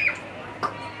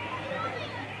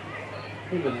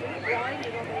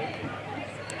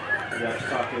 Ref's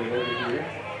talking it over here.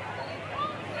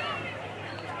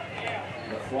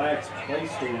 The flag's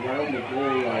placed around the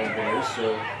goal line there, so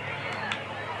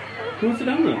Who's it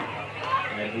on then?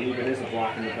 I believe it is a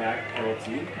block in the back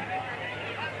penalty.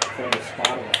 From the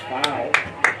spot of a foul.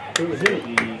 Who was it? It'll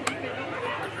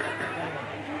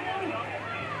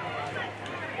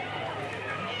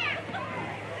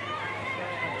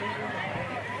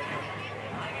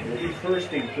be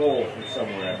 1st and goal from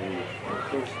somewhere, I believe. Or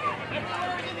first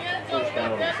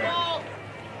down and second.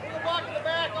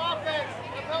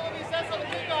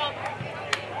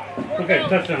 Okay,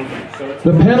 touchdown. So it's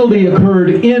The penalty occurred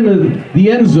in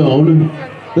the end zone.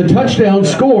 The touchdown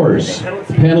scores.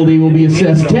 Penalty will be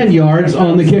assessed 10 yards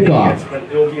on the kickoff. But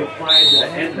it will be applied to the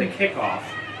end of the kickoff.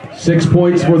 6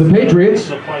 points for the Patriots.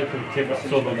 So probably for the kickoff,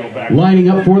 so they'll go back. Lining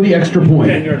up for the extra 10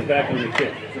 point. yards back on the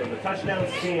kick. So the touchdown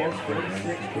stands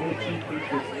 46-22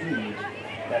 Patriots lead.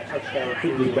 That touchdown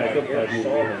Could be back up by the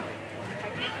Solomon.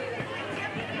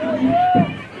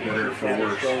 Better for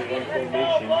worse.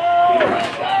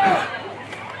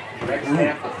 Next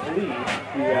half of Lee, who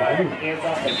hands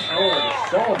off the counter to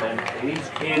Solomon, and he's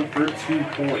in for 2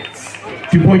 points.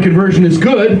 2-point conversion is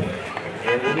good.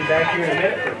 And we'll be back here in a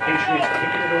minute for Patriots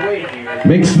kicking it away here.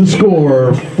 Makes the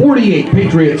score 48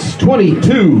 Patriots,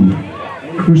 22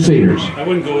 Crusaders. I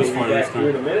wouldn't go as far this Back here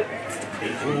in a time. minute.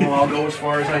 Well, I'll go as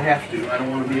far as I have to. I don't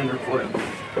want to be underfoot.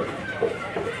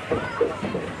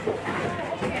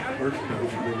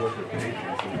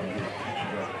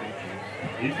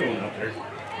 He's going out there.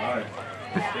 All right.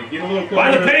 Get a little closer. By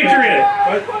the Patriot!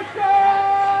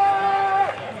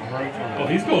 Oh,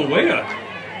 he's going way up.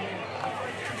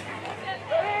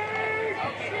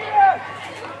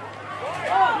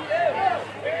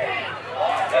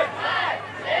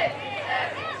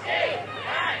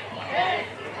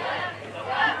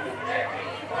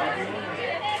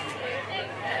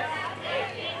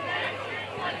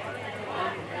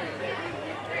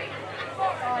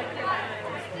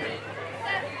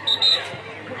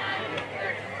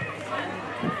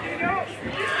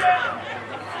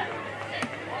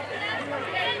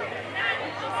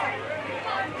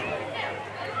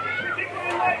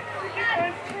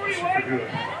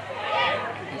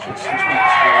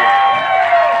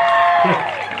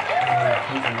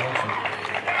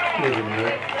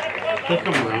 He'll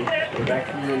come around. We're back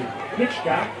here in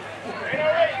Hitchcock.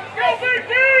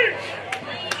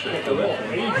 It's a little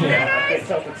hazy. I can't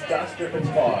tell if it's dust or if it's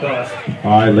fog. Dust.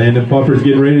 All right, Landon Puffer's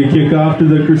getting ready to kick off to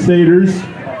the Crusaders.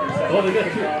 Oh, they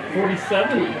got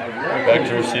 47. Back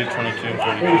to receive 22 and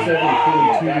 32.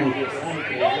 47 and 22.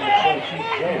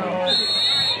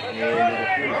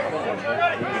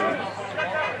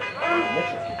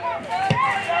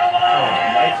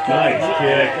 Nice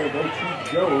kick.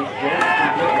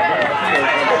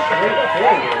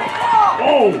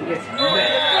 Oh!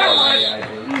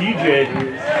 TJ.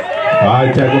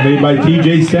 High tackle made by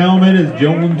TJ Salmon as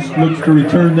Jones looks to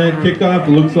return that kickoff.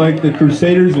 It looks like the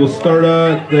Crusaders will start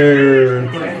at their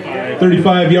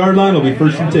 35-yard line. It'll be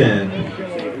 1st and 10.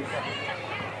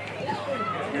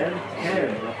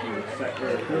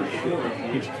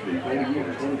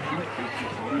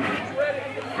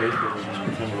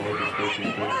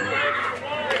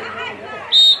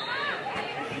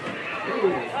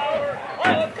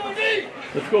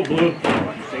 Let's go, Blue.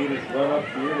 Crusaders run up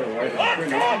here to right of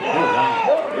scrimmage.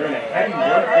 They're in a heavy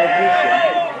run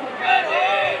formation.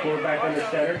 Quarterback under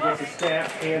center, gets a snap,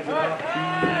 hands it off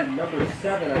to number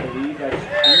 7, I believe.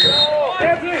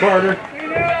 That's Carter.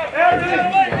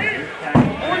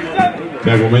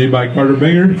 Tackle made by Carter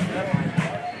Binger.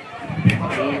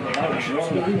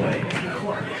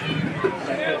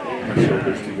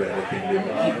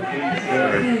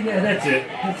 Yeah, that's it.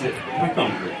 That's it. My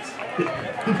thumb hurts.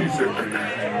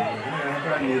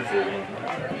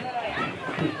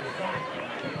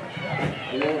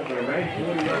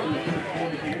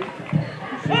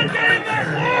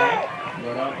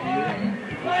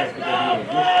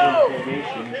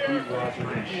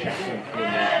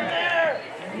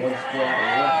 One squad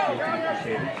left into the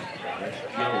Crusaders. That's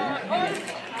Jones.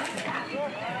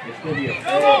 It's going to be a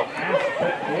pass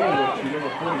cut forward to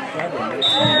number 47.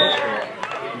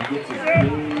 He gets his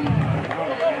game.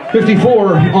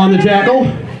 54 on the tackle.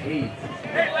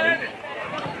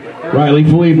 Riley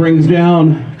Flea brings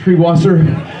down Treewasser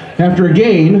after a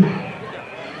gain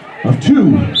of 2.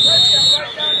 We have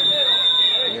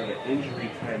an injury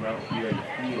timeout here in the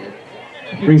field.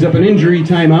 Brings up an injury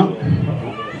timeout.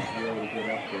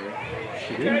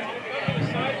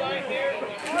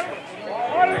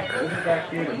 We'll be back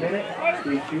here in a minute.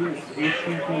 Stay tuned. It's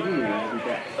HTTV. We'll be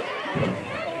back.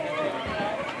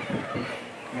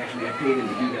 Actually, I paid him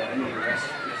to do that. I need the rest.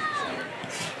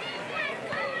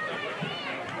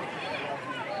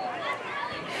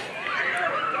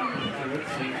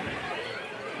 Let's see.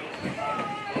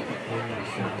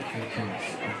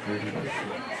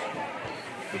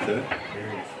 What's that?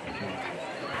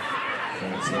 So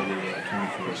it's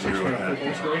 24-0 at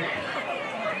halftime.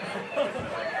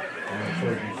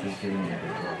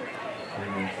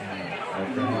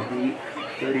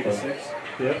 30-6.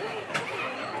 Yep.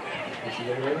 What you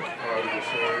looking at?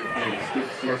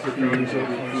 Arthur County's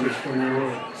over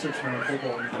 6-man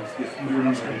football.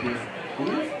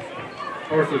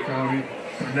 Arthur County,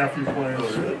 my nephew plays. So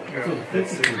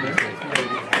it's 6 minutes.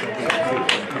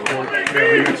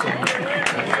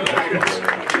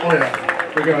 Oh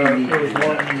yeah, they got, there was one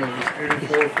that was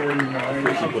 84-49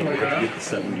 or something like that. Get the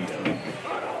 70 down.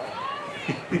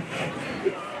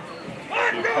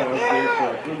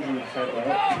 Injury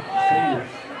timeout.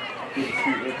 Seniors get a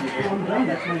seat with you.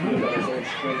 That's his own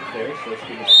strength there, so let's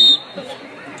get a seat.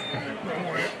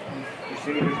 The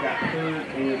Seniors got 3rd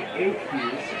and 8 here.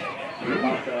 We're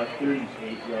about the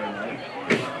 38-yard line.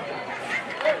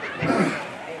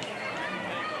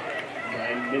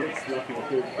 9 minutes left in the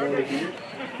third quarter here.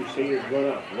 Crusaders run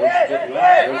up. One split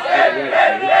left, one split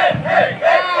right here.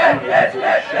 Gets a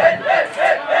snap,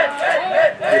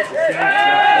 drops back to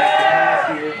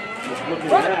pass here. Just looking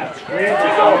left,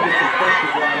 scrambles out, gets some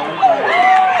pressure brought on by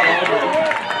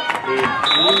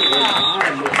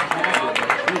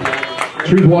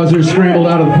Treewasser scrambled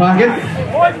out of the pocket.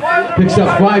 Picks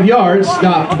up 5 yards,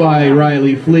 stopped by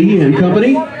Riley Flea and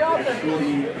company.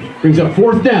 Brings up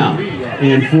 4th down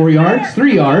and 4 yards,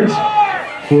 3 yards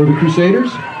for the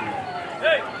Crusaders.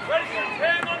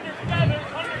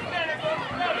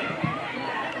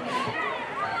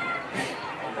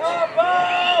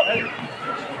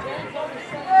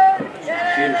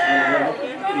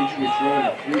 Patriots run a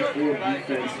 3-4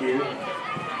 defense here.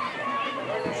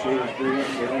 Crusaders bring up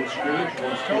their own scrimmage.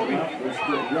 One split left, one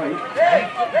split right.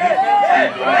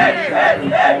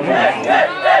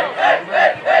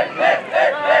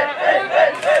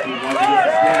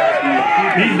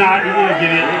 He's not going to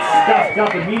get it. It's stuffed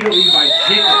up immediately by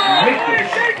Jacob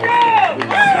McNish.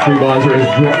 Treewasser is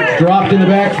dropped in the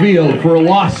backfield for a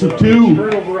loss of 2.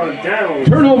 Turnover on downs.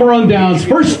 Turnover on downs.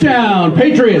 1st down,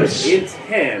 Patriots. It's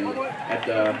 10 at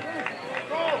the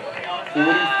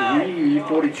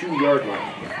 42-yard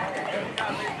line.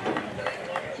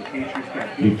 So Patriots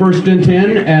got The 1st and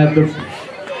 10 at the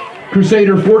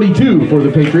Crusader 42 for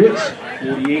the Patriots.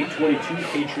 48-22,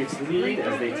 Patriots lead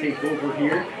as they take over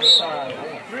here.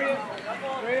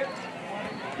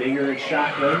 Binger and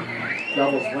shotgun.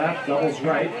 Doubles left, doubles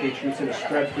right. Patriots in a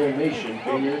spread formation.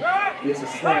 Binger gets a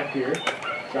snap here.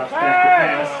 Drops back to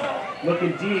pass.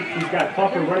 Looking deep. He's got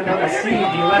Puffer running down the seam.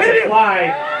 He lets it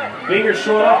fly. Binger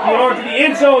showing off the arm to the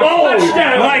end zone.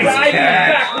 Touchdown! Nice Diving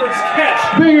catch. backwards catch.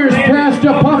 Binger's pass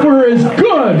to Puffer is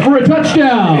good for a Binger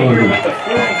touchdown. with the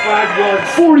 45-yard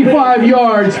 45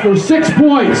 yards for 6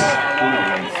 points.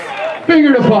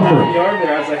 Binger to Puffer. yard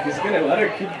there. I was like, he's going to let her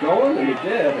keep going, and he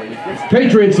did. And he gets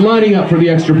Patriots lining up for the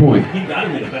extra point. He got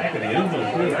him in the back of the end zone. a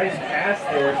nice pass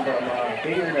there from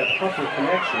Binger to Puffer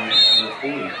connection.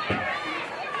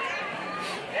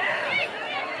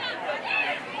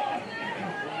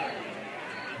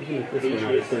 He Even if this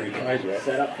one is 35 yet.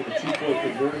 Set up for the 2-point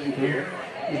conversion here.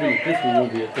 Even if this one will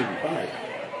be at 35.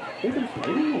 I think there's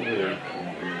winning over there.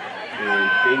 And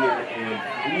Binger and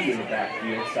Lee in the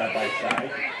backfield, side by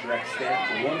side. Direct snap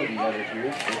to one of the others here.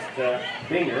 It's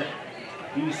Binger.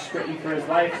 He's sprinting for his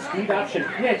life. Speed option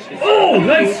pitch. Oh,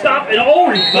 nice stop and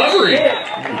recovery.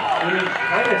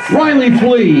 Riley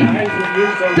Flea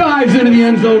dives into the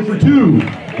end zone for 2.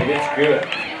 And it's good.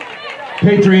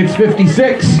 Patriots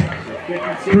 56,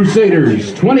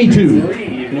 Crusaders 22.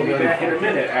 We'll be back in a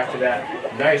minute after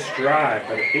that nice drive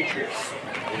by the Patriots.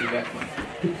 We'll be back.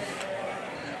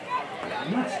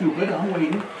 I'm not stupid, I'm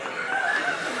waiting.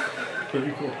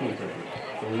 34 points, I think.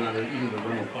 So we're not even the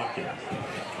running clock yet.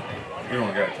 You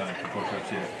don't got time for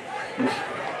push-ups yet.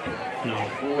 No.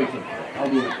 We'll wait till, I'll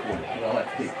do it at 4.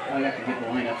 I'll have to get the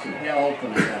lineup some help,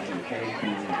 and I got some cake,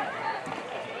 and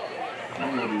I'm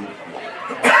going to do this.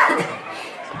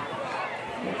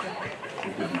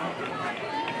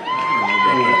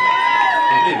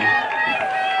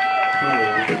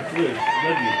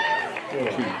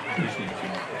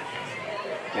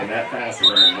 And that pass is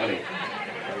earning money.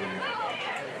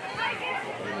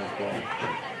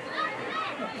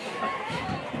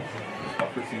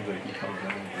 Buffer seems like he comes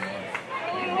down with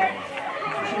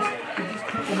Just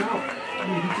kick him out. I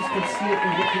mean, he just can see it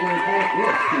and get to where it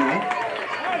is, you know?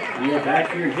 We are back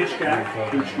here in Hitchcock.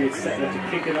 Patriots setting up to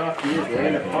kick it off. Here's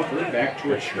Landon Puffer back to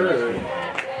return.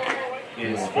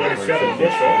 Is 47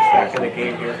 Mitchell back in the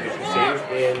game here for the Crusaders,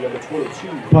 and number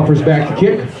 22. Puffer's back to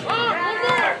kick.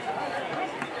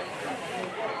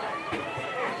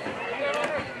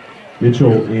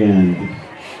 Mitchell and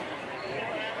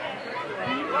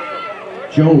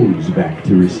Jones back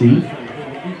to receive.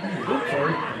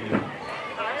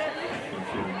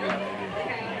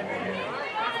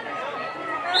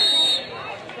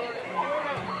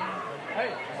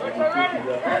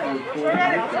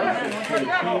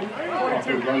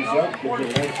 Runs up, gives a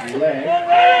nice leg.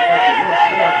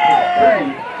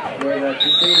 Where the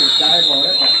Crusaders dive on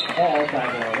it, that's Paul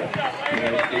diving on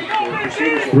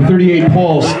it. For 38,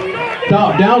 Paul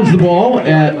downs the ball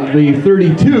at the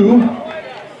 32.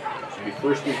 Should be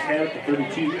first and 10 at the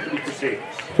 32 for the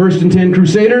Crusaders. First and 10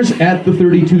 Crusaders at the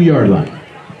 32-yard line.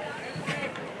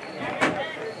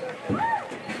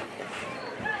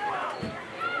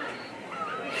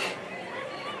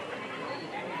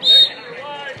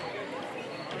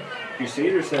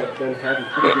 Crusaders have been having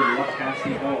pretty good luck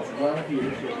passing the ball as well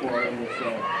here so far in this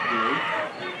game.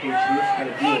 Patriots kind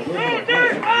of doing a little bit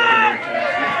of both.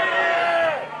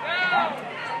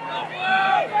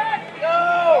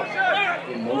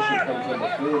 In motion comes number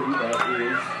 40, that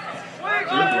is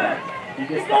Jibrock. He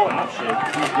gets the option.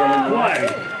 He's running wide.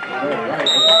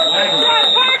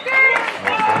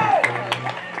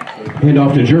 Hand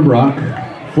off to Jibrock.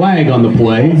 Flag on the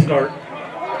play. Start.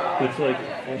 Looks like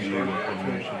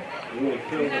really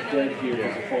feeling it dead here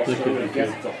as a false start. I guess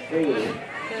it's a hold.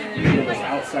 Those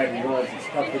outside runs, it's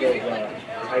tough for those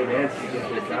tight ends to get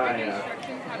their guy.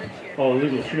 Oh,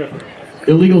 illegal shift.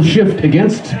 Illegal shift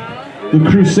against the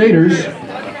Crusaders.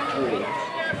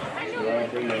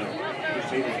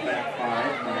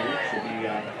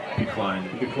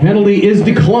 Penalty is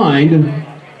declined.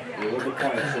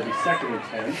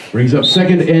 Brings up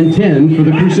 2nd and 10 for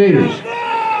the Crusaders.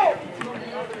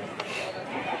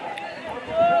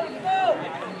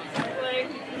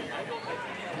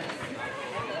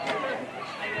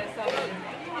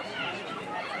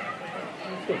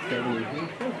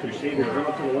 Crusaders run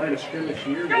up to the line of scrimmage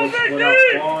here. One split out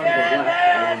on the left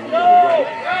and the right.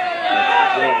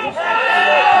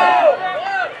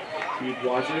 Speed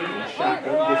watching and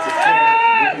shotgun gets a snap,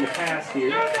 making the pass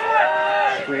here.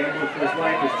 Scrambling for his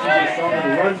life as TJ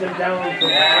Sullivan runs him down from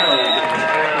behind.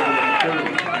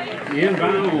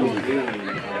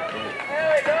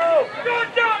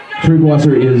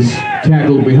 Trigwasser is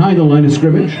tackled behind the line of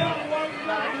scrimmage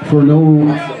for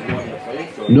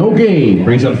no gain.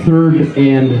 Brings up 3rd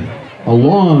and a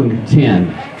long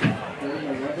 10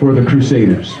 for the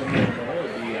Crusaders.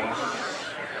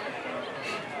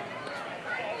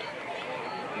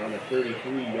 On the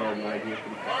 33-yard line here for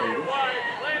the Crusaders.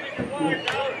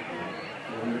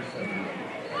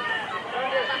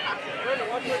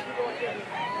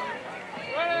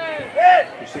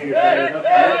 Crusaders ran it up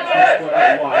here, 2 split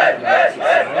out wide.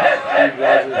 Steve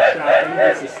Rogers shotgun,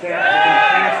 gets a snap,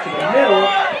 pass to the middle.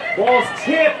 Ball's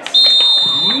tipped,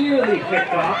 nearly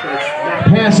picked off. But it's not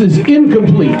Pass is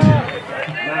incomplete.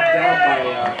 knocked out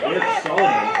by Eric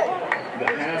Sullivan. The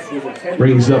pass was intended.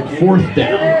 Brings up 4th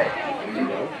down.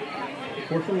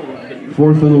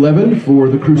 4th and 11 for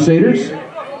the Crusaders.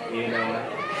 In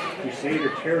Crusader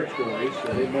territory,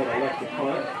 so they might elect to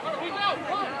punt.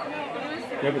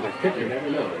 Yeah, but they're You kicking. never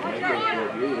know. It might go for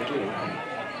a beauty, too.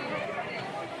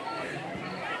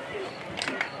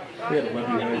 We had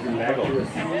 11 guys in Back the to middle.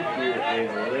 receive here is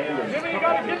Landon. Jimmy, you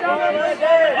gotta get down there right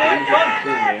there.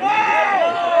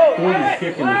 40's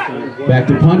kicking this time. Back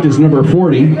to punt is number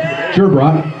 40,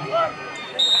 Gerbrock.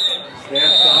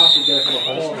 Snaps off. He's going to have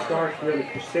a false start for the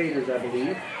Crusaders, I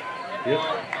believe. Yep.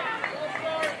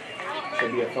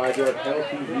 Should be a 5-yard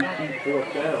penalty. Repeat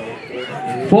 4th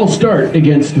down. False start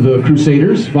against the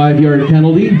Crusaders, 5-yard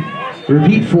penalty.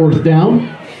 Repeat 4th down.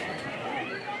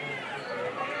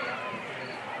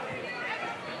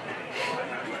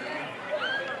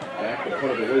 Back to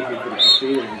put it away here for the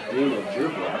Crusaders is Daniel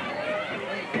Gerbrock.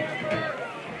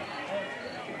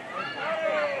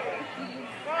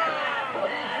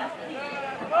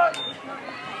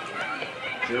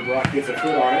 Gerbrock gets a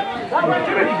foot on it.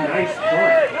 Pretty nice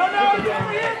punt.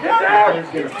 He's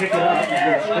going to pick it up. He's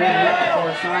going to scramble up the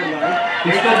far sideline.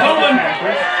 He's still going.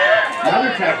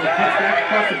 Another tackle cuts back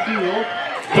across the field.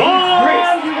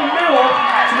 Gone! Through the middle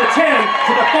to the 10,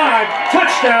 to the 5.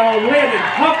 Touchdown, Landon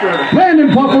Puffer. Landon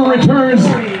Puffer returns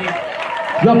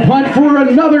the punt for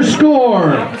another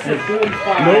score.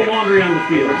 No longer on the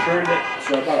field. Returned it,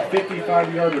 so about a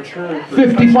 55-yard return.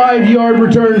 55-yard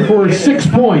return for 6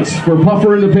 points for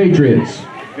Puffer and the Patriots.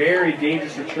 Very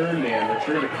dangerous return, man.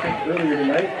 Returned a kick earlier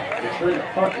tonight. Returned a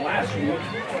punt last week.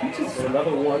 And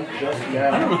another one just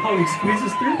now. I don't know how he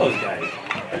squeezes through those guys.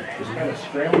 Just kind of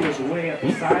scrambled his way up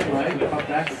the sideline. Cut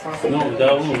back across the No, field.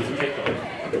 that one was a kickoff.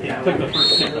 He took the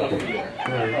first kickoff.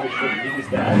 Probably shouldn't use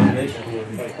that animation.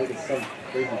 I think it's some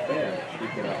crazy fan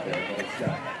speaking out there, but it's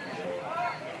not.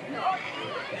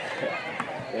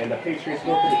 And the Patriots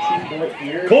go for the 2-point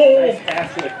here. Cole! Nice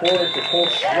pass to the corner to Cole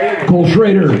Schrader. Cole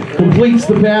Schrader completes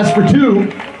the pass for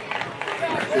 2.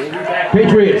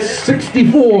 Patriots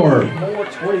 64.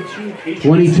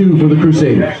 22 for the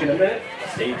Crusaders. Back in a minute.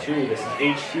 Stay tuned. This is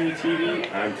HCTV.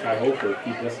 I'm Todd Hofer.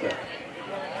 Keep listening.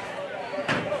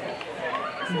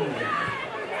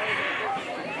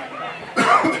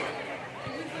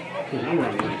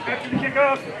 After the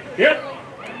kickoff. Yep.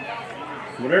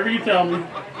 Whatever you tell me.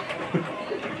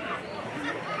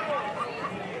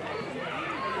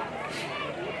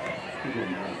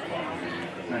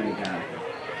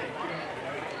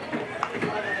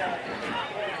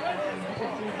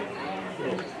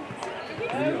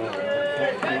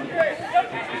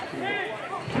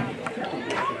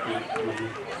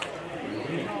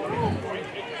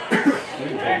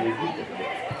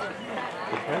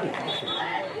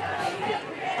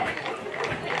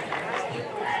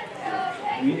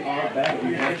 We are back.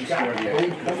 We have got a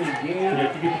homecoming game. You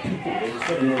have to get the 2 points.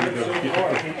 So In order to far,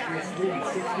 get the first. Patriots lead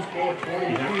 64-22.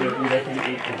 You have to get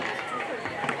 8 points.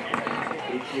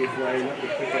 Patriots lining up to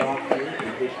kick it off here.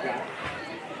 And Hitchcock.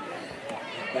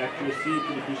 Back to receive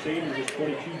for the Crusaders is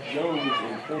 22 Jones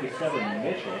and 47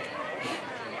 Mitchell.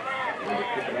 And to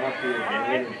kick it off here is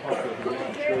Landon Puffer, who is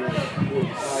returning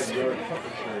 45-yard punt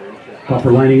return.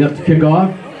 Puffer lining up to kick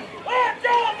off.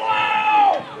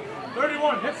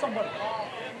 31, hit somebody.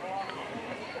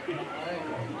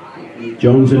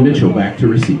 Jones and Mitchell back to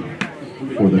receive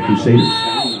for the Crusaders.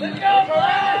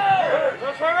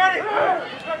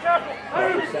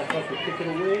 Sets up to kick it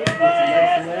away. Gets a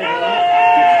nice leg on it.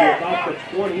 Gets to about the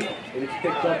 20, and it's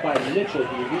picked up by Mitchell,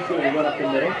 who he's going to run up the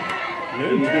middle. And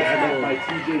he gets it up by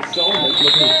TJ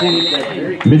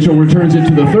Solomon. Mitchell returns it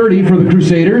to the 30 for the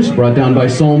Crusaders, brought down by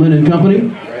Solomon and company.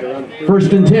 Right around the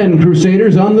 1st and 10,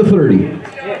 Crusaders on the 30.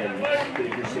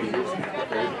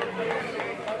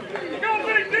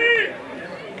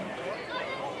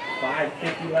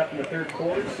 5:50 left in the third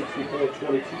quarter,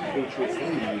 64-22, Patriots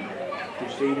lead.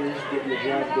 Crusaders getting the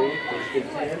job going, 1st and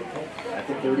 10 at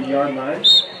the 30-yard line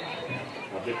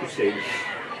of the Crusaders.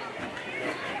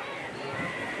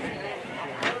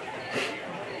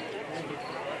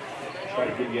 Try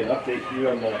to give you an update here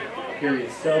on the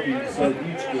Harriet Selby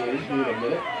Beach game here in a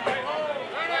minute.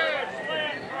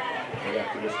 Right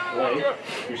after this play,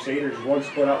 Crusaders one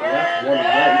split out left, one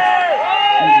right.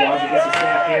 Roger gets a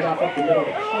snap handoff up the middle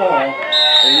to Paul,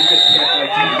 and he gets back by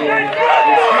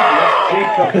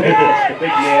Jacob Miklich, the big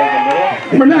man in the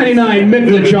middle. Number 99,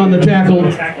 Miklich on the tackle.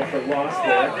 Tackle for loss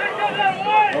there.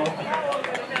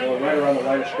 Well, right around the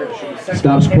line of scrimmage. Should be second.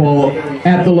 Stops Paul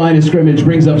at the line of scrimmage,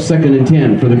 brings up 2nd and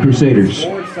 10 for the Crusaders.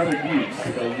 Ford Southern Buttes,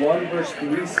 the 1 versus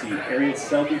 3 seed. Harriet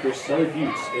Selby versus Southern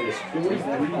Buttes. It is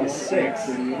 43-6.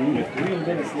 With 3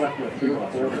 minutes left in the third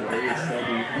quarter. Harriet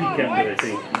Selby. He kept it, I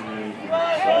think. So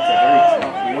that's a very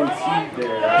tough 1 seed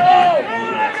there.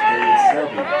 That's Harriet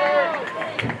Selby.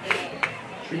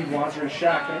 Treewater and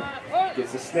shotgun.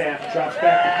 Gets a snap, drops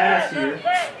back to pass here.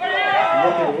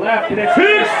 Looking left, and it's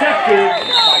intercepted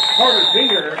by Carter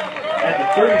Binger at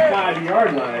the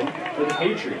 35-yard line for the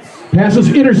Patriots. Pass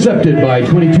is intercepted by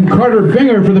 22 Carter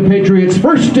Binger for the Patriots.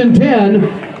 1st and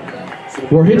 10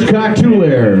 for Hitchcock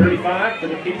Tulare 35 for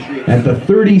the Patriots. at the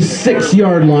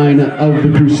 36-yard line of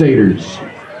the Crusaders.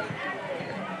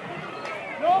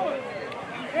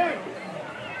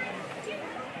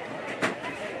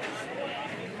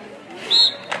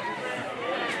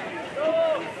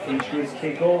 Patriots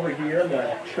take over here.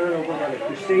 The turnover by the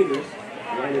Crusaders.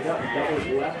 Line it up. Doubles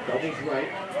left, doubles right.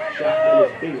 Shotgun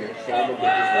is Binger. Solomon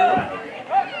gets the left.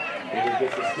 Binger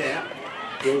gets the snap.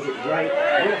 Throws it right. A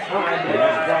little high, but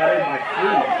it's brought in by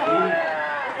Flea.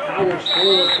 Powers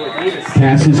forward for Davis.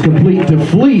 Pass is complete to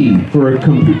Flea for a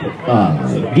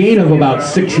gain of about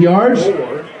 6 yards.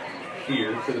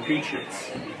 Here for the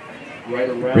Patriots. Right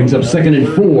around. Brings up 2nd and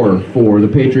 4 for the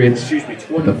Patriots at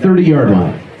the 30-yard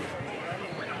line.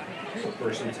 So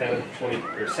 1st and 10, 20,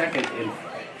 or 2nd and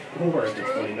 4 at the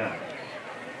 29.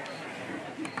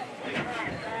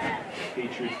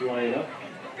 Patriots line up.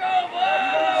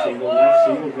 Single left,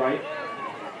 single right.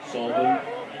 Solomon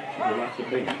to the left of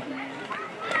Binger.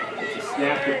 It's a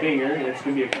snap to Binger, and it's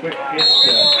going to be a quick pitch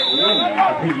to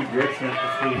I think he direct snap to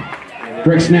Flea.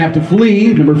 Direct snap to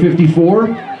Flea, number 54.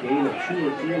 Gain of 2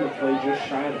 or 3 on the play, just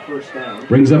shy of the 1st down.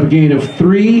 Brings up a gain of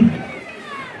 3.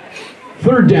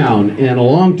 3rd down and a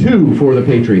long 2 for the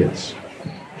Patriots.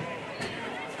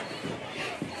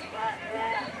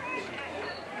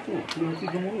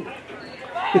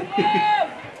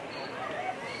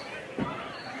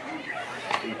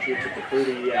 Patriots at the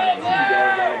 30-yard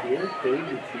line here.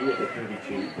 32 at the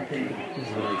 32.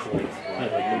 I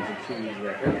like these 2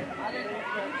 record.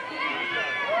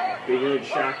 Binger and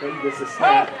shotgun gets a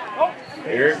snap.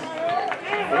 Eric. It's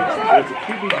a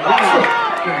QB.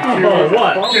 Oh,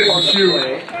 what? Getting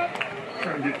cute.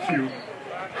 Trying to get cute.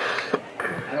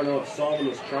 I don't know if Solomon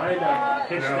was trying to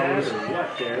pitch that or what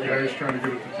there. Yeah, he's trying to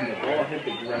get it to The T. ball hit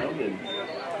the ground, and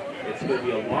it's going to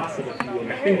be a loss of a few.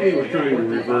 I think they were trying to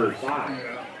reverse.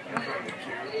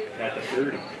 At the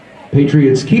 30.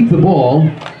 Patriots keep the ball.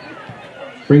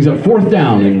 Brings up 4th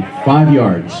down and 5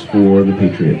 yards for the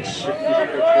Patriots.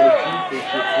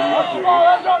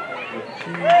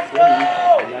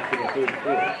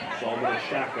 Solomon a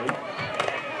shotgun.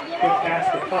 Quick pass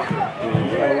to Puffer.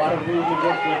 Got a lot of room to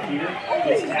work with here.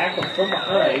 Gets tackled from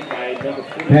behind by number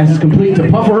 40. Pass is complete to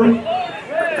Puffer.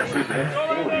 That's 40.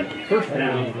 1st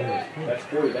down. That's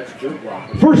 40. That's dirt rock.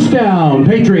 1st down,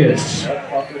 Patriots.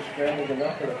 Puffer scrambled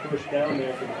enough for the 1st down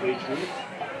there for the Patriots.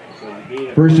 So the gain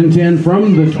of 1st and 10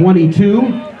 from the 22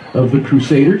 of the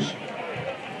Crusaders. So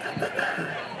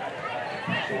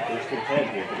 1st and 10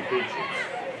 here for the Patriots.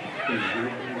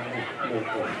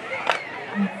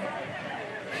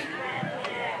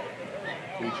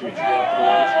 Patriots go up the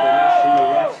line scrimmage, single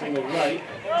left, single right.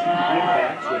 2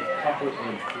 wingbacks with Puffer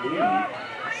and Flea.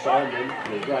 Solomon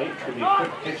to the right. It's going to be a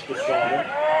quick pitch to Solomon.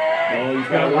 Oh, he's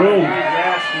Got got room.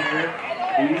 grass here.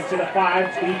 Leads to the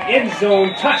 5, to the end zone.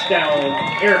 Touchdown,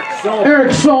 Eric Solomon.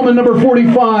 Eric Solomon, number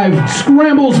 45,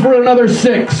 scrambles for another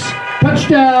 6.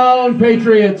 Touchdown,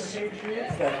 Patriots.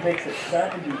 Patriots, that makes it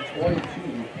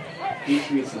 7-22.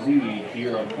 Patriots lead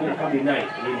here on homecoming night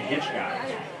in Hitchcock.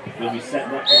 We'll be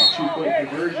setting up for a 2-point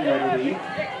conversion, I believe.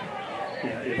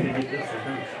 Yeah, if they get this, they're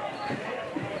done.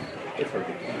 It's hard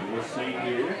to see. We'll see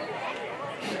here.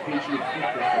 The Patriots pick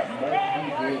up a multi-game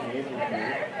game here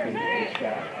in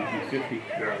Hitchcock. Is he 50?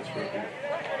 Yeah, it's perfect.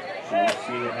 So we'll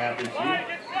see what happens here.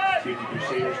 See if the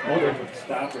Crusaders can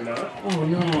stop or not. Oh,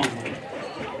 no.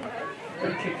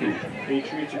 They're kicking.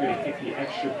 Patriots are going to kick the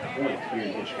extra point here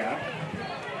in Hitchcock.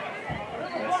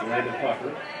 That's Landon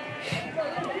Puffer.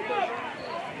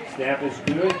 Snap is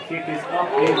good. Kick is up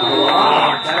and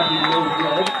blocked. That'll be no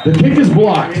good. The kick is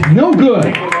blocked. No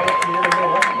good.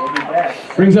 We'll be back.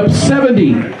 Brings up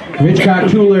 70. Hitchcock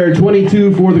Tulare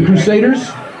 22 for the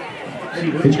Crusaders.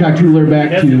 Hitchcock Tulare back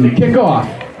to kick off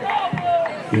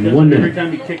in 1 Every minute.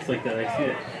 time he kicks like that, I see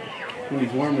it. When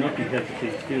he's warming up, he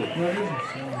hesitates too. No, it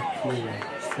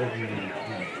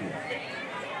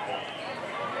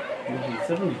doesn't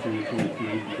sound 72-22,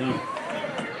 he'd be done.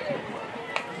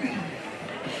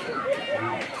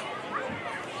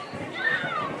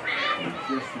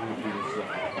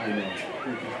 I know.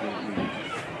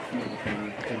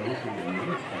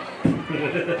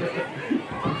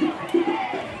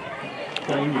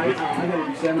 I gotta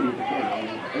do 70 at the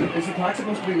game. Is the clock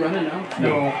supposed to be running now?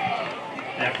 No.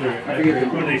 After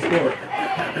when they score.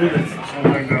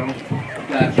 I'm down.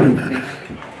 Gotcha.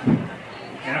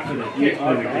 After the We kick, are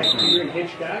when back they here in get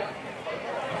Hitchcock.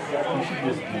 You should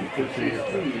just do 50.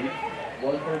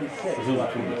 136. This is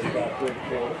 22. About third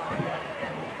quarter.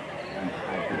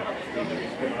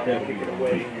 come out and kick it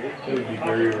away here. It would be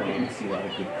very wrong. You see a lot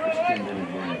of good Christian men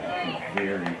and women that are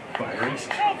very fiery.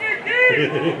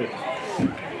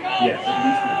 Yes.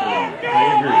 I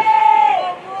agree.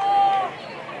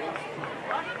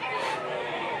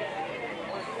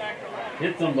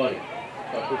 Hit somebody.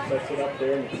 Puffer sets it up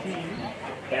there in the tee.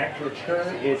 Back to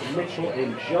return is Mitchell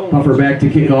and Jones. Puffer back to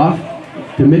kick off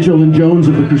to Mitchell and Jones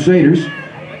of the Crusaders.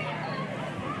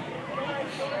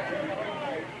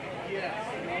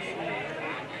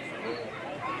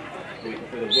 Waiting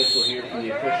for the whistle here from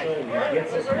the official, and he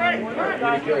gets it.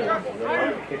 Here he goes.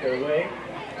 They'll kick it away.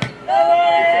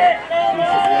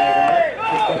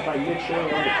 Picked up by Mitchell on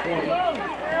the 20.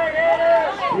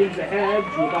 Moves ahead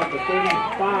to about the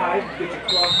 35, gets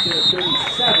across to the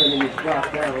 37, and he's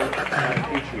brought down by the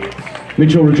Patriots.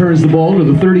 Mitchell returns the ball to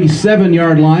the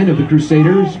 37-yard line of the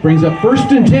Crusaders. Brings up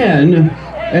 1st and 10,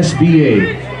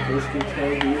 SBA. First and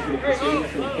 10 here for the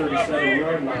Crusaders from the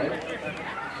 37-yard line.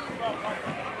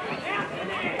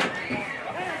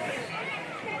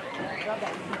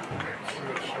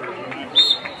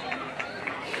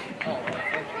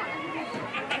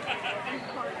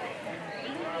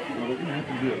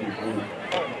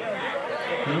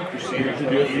 Crusaders to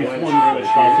do at least one, but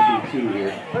possibly two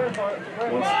here.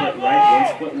 One split right, one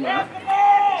split left.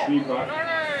 Tree buck.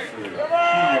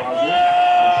 Roger.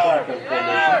 Shotgun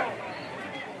formation.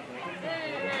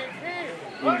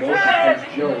 In motion comes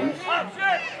Jones.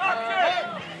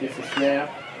 Gets a snap.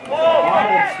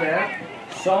 Bobbled snap.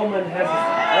 Solomon has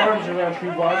his arms around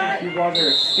Treewater. Treewater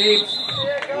escapes.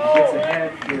 Gets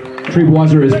ahead for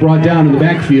Treewater is brought down in the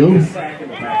backfield. sack in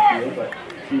the backfield, but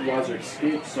Treewater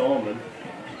escaped Solomon,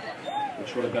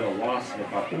 which would have been a loss of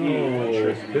about 8. I'm sure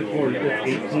it's going to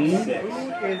be a loss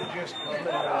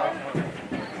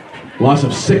of 6. Loss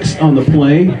of 6 on the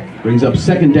play. Brings up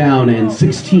 2nd down and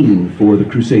 16 for the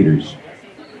Crusaders.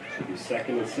 Should be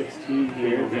 2nd and 16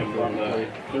 here from the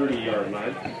 30-yard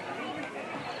line.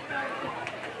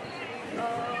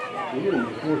 We're in the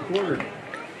 4th quarter.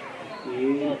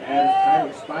 And as time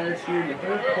expires here in the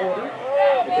 3rd quarter, if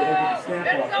they don't get the snap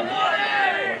off here,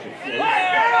 watch it float.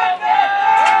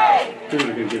 They're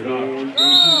going to get it off. And they do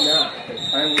not. The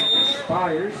time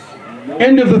expires. No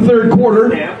End of the 3rd quarter.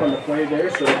 snap on the play there,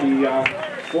 so it'll be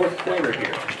 4th quarter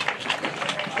here.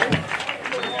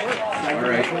 All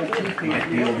right. Might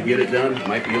be able to get it done.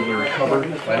 Might be able to recover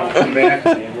if I don't come back.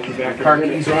 And we'll be back Car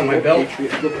keys are on my belt.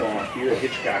 Patriot football here at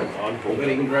Hitchcock on full.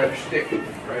 Nobody can drive a stick.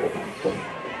 Right.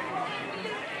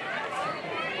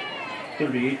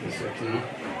 38-6 now.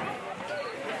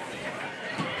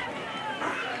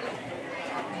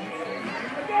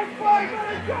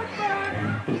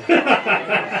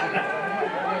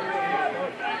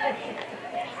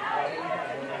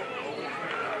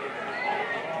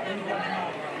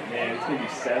 Man, it's going to be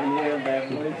 7 here in bad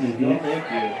boys. No,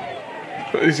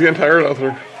 thank you. He's getting tired out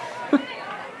there.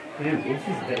 Man, this is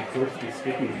that force to be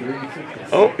skipping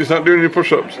 36. Oh, he's not doing any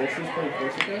push-ups. This is playing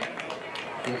Corsica?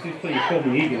 He's playing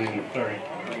Copenhagen, sorry.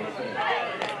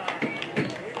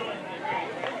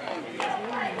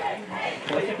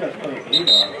 Corsica's playing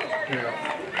Adar. Yeah.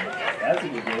 That's a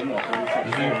good game, though.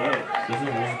 36-28. This is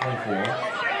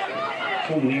 1.4.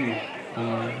 Copenhagen.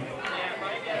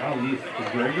 Wow, these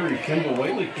Gregory Kimball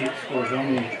Whaley kid scores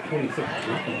only 26.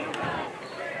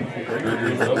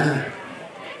 Gregory's up.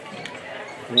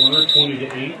 Warner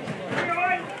 20-8.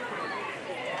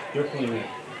 They're playing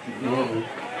Northern.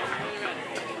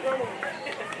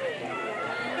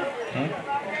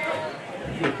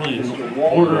 They're playing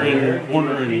Warner and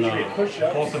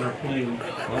Paulson are playing.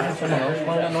 Someone else playing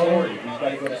at Northern? He's got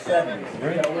to go to 7.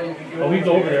 Oh, he's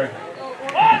over there.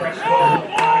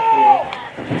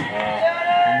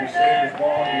 Crusaders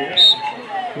ball here.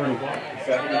 20 block.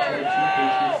 7-22,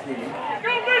 Patriots lead.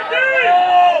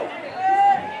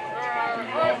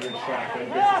 Rodgers shotgun,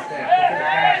 gets a snap. Look at the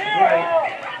pass, right.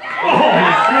 Oh,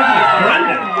 my goodness,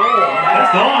 Brendan!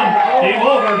 That's gone. Game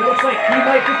over. It looks like he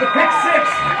might get the pick 6.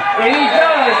 And he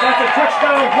does. That's a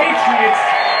touchdown, Patriots.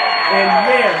 And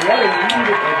man, what a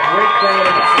needed a breakdown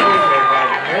of the play there by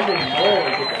Brendan Moore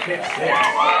to get the pick 6.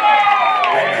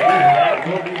 And that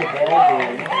will be the ball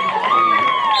game.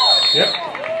 Yep.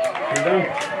 You're done.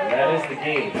 That is the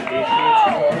game. Patriots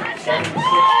 4,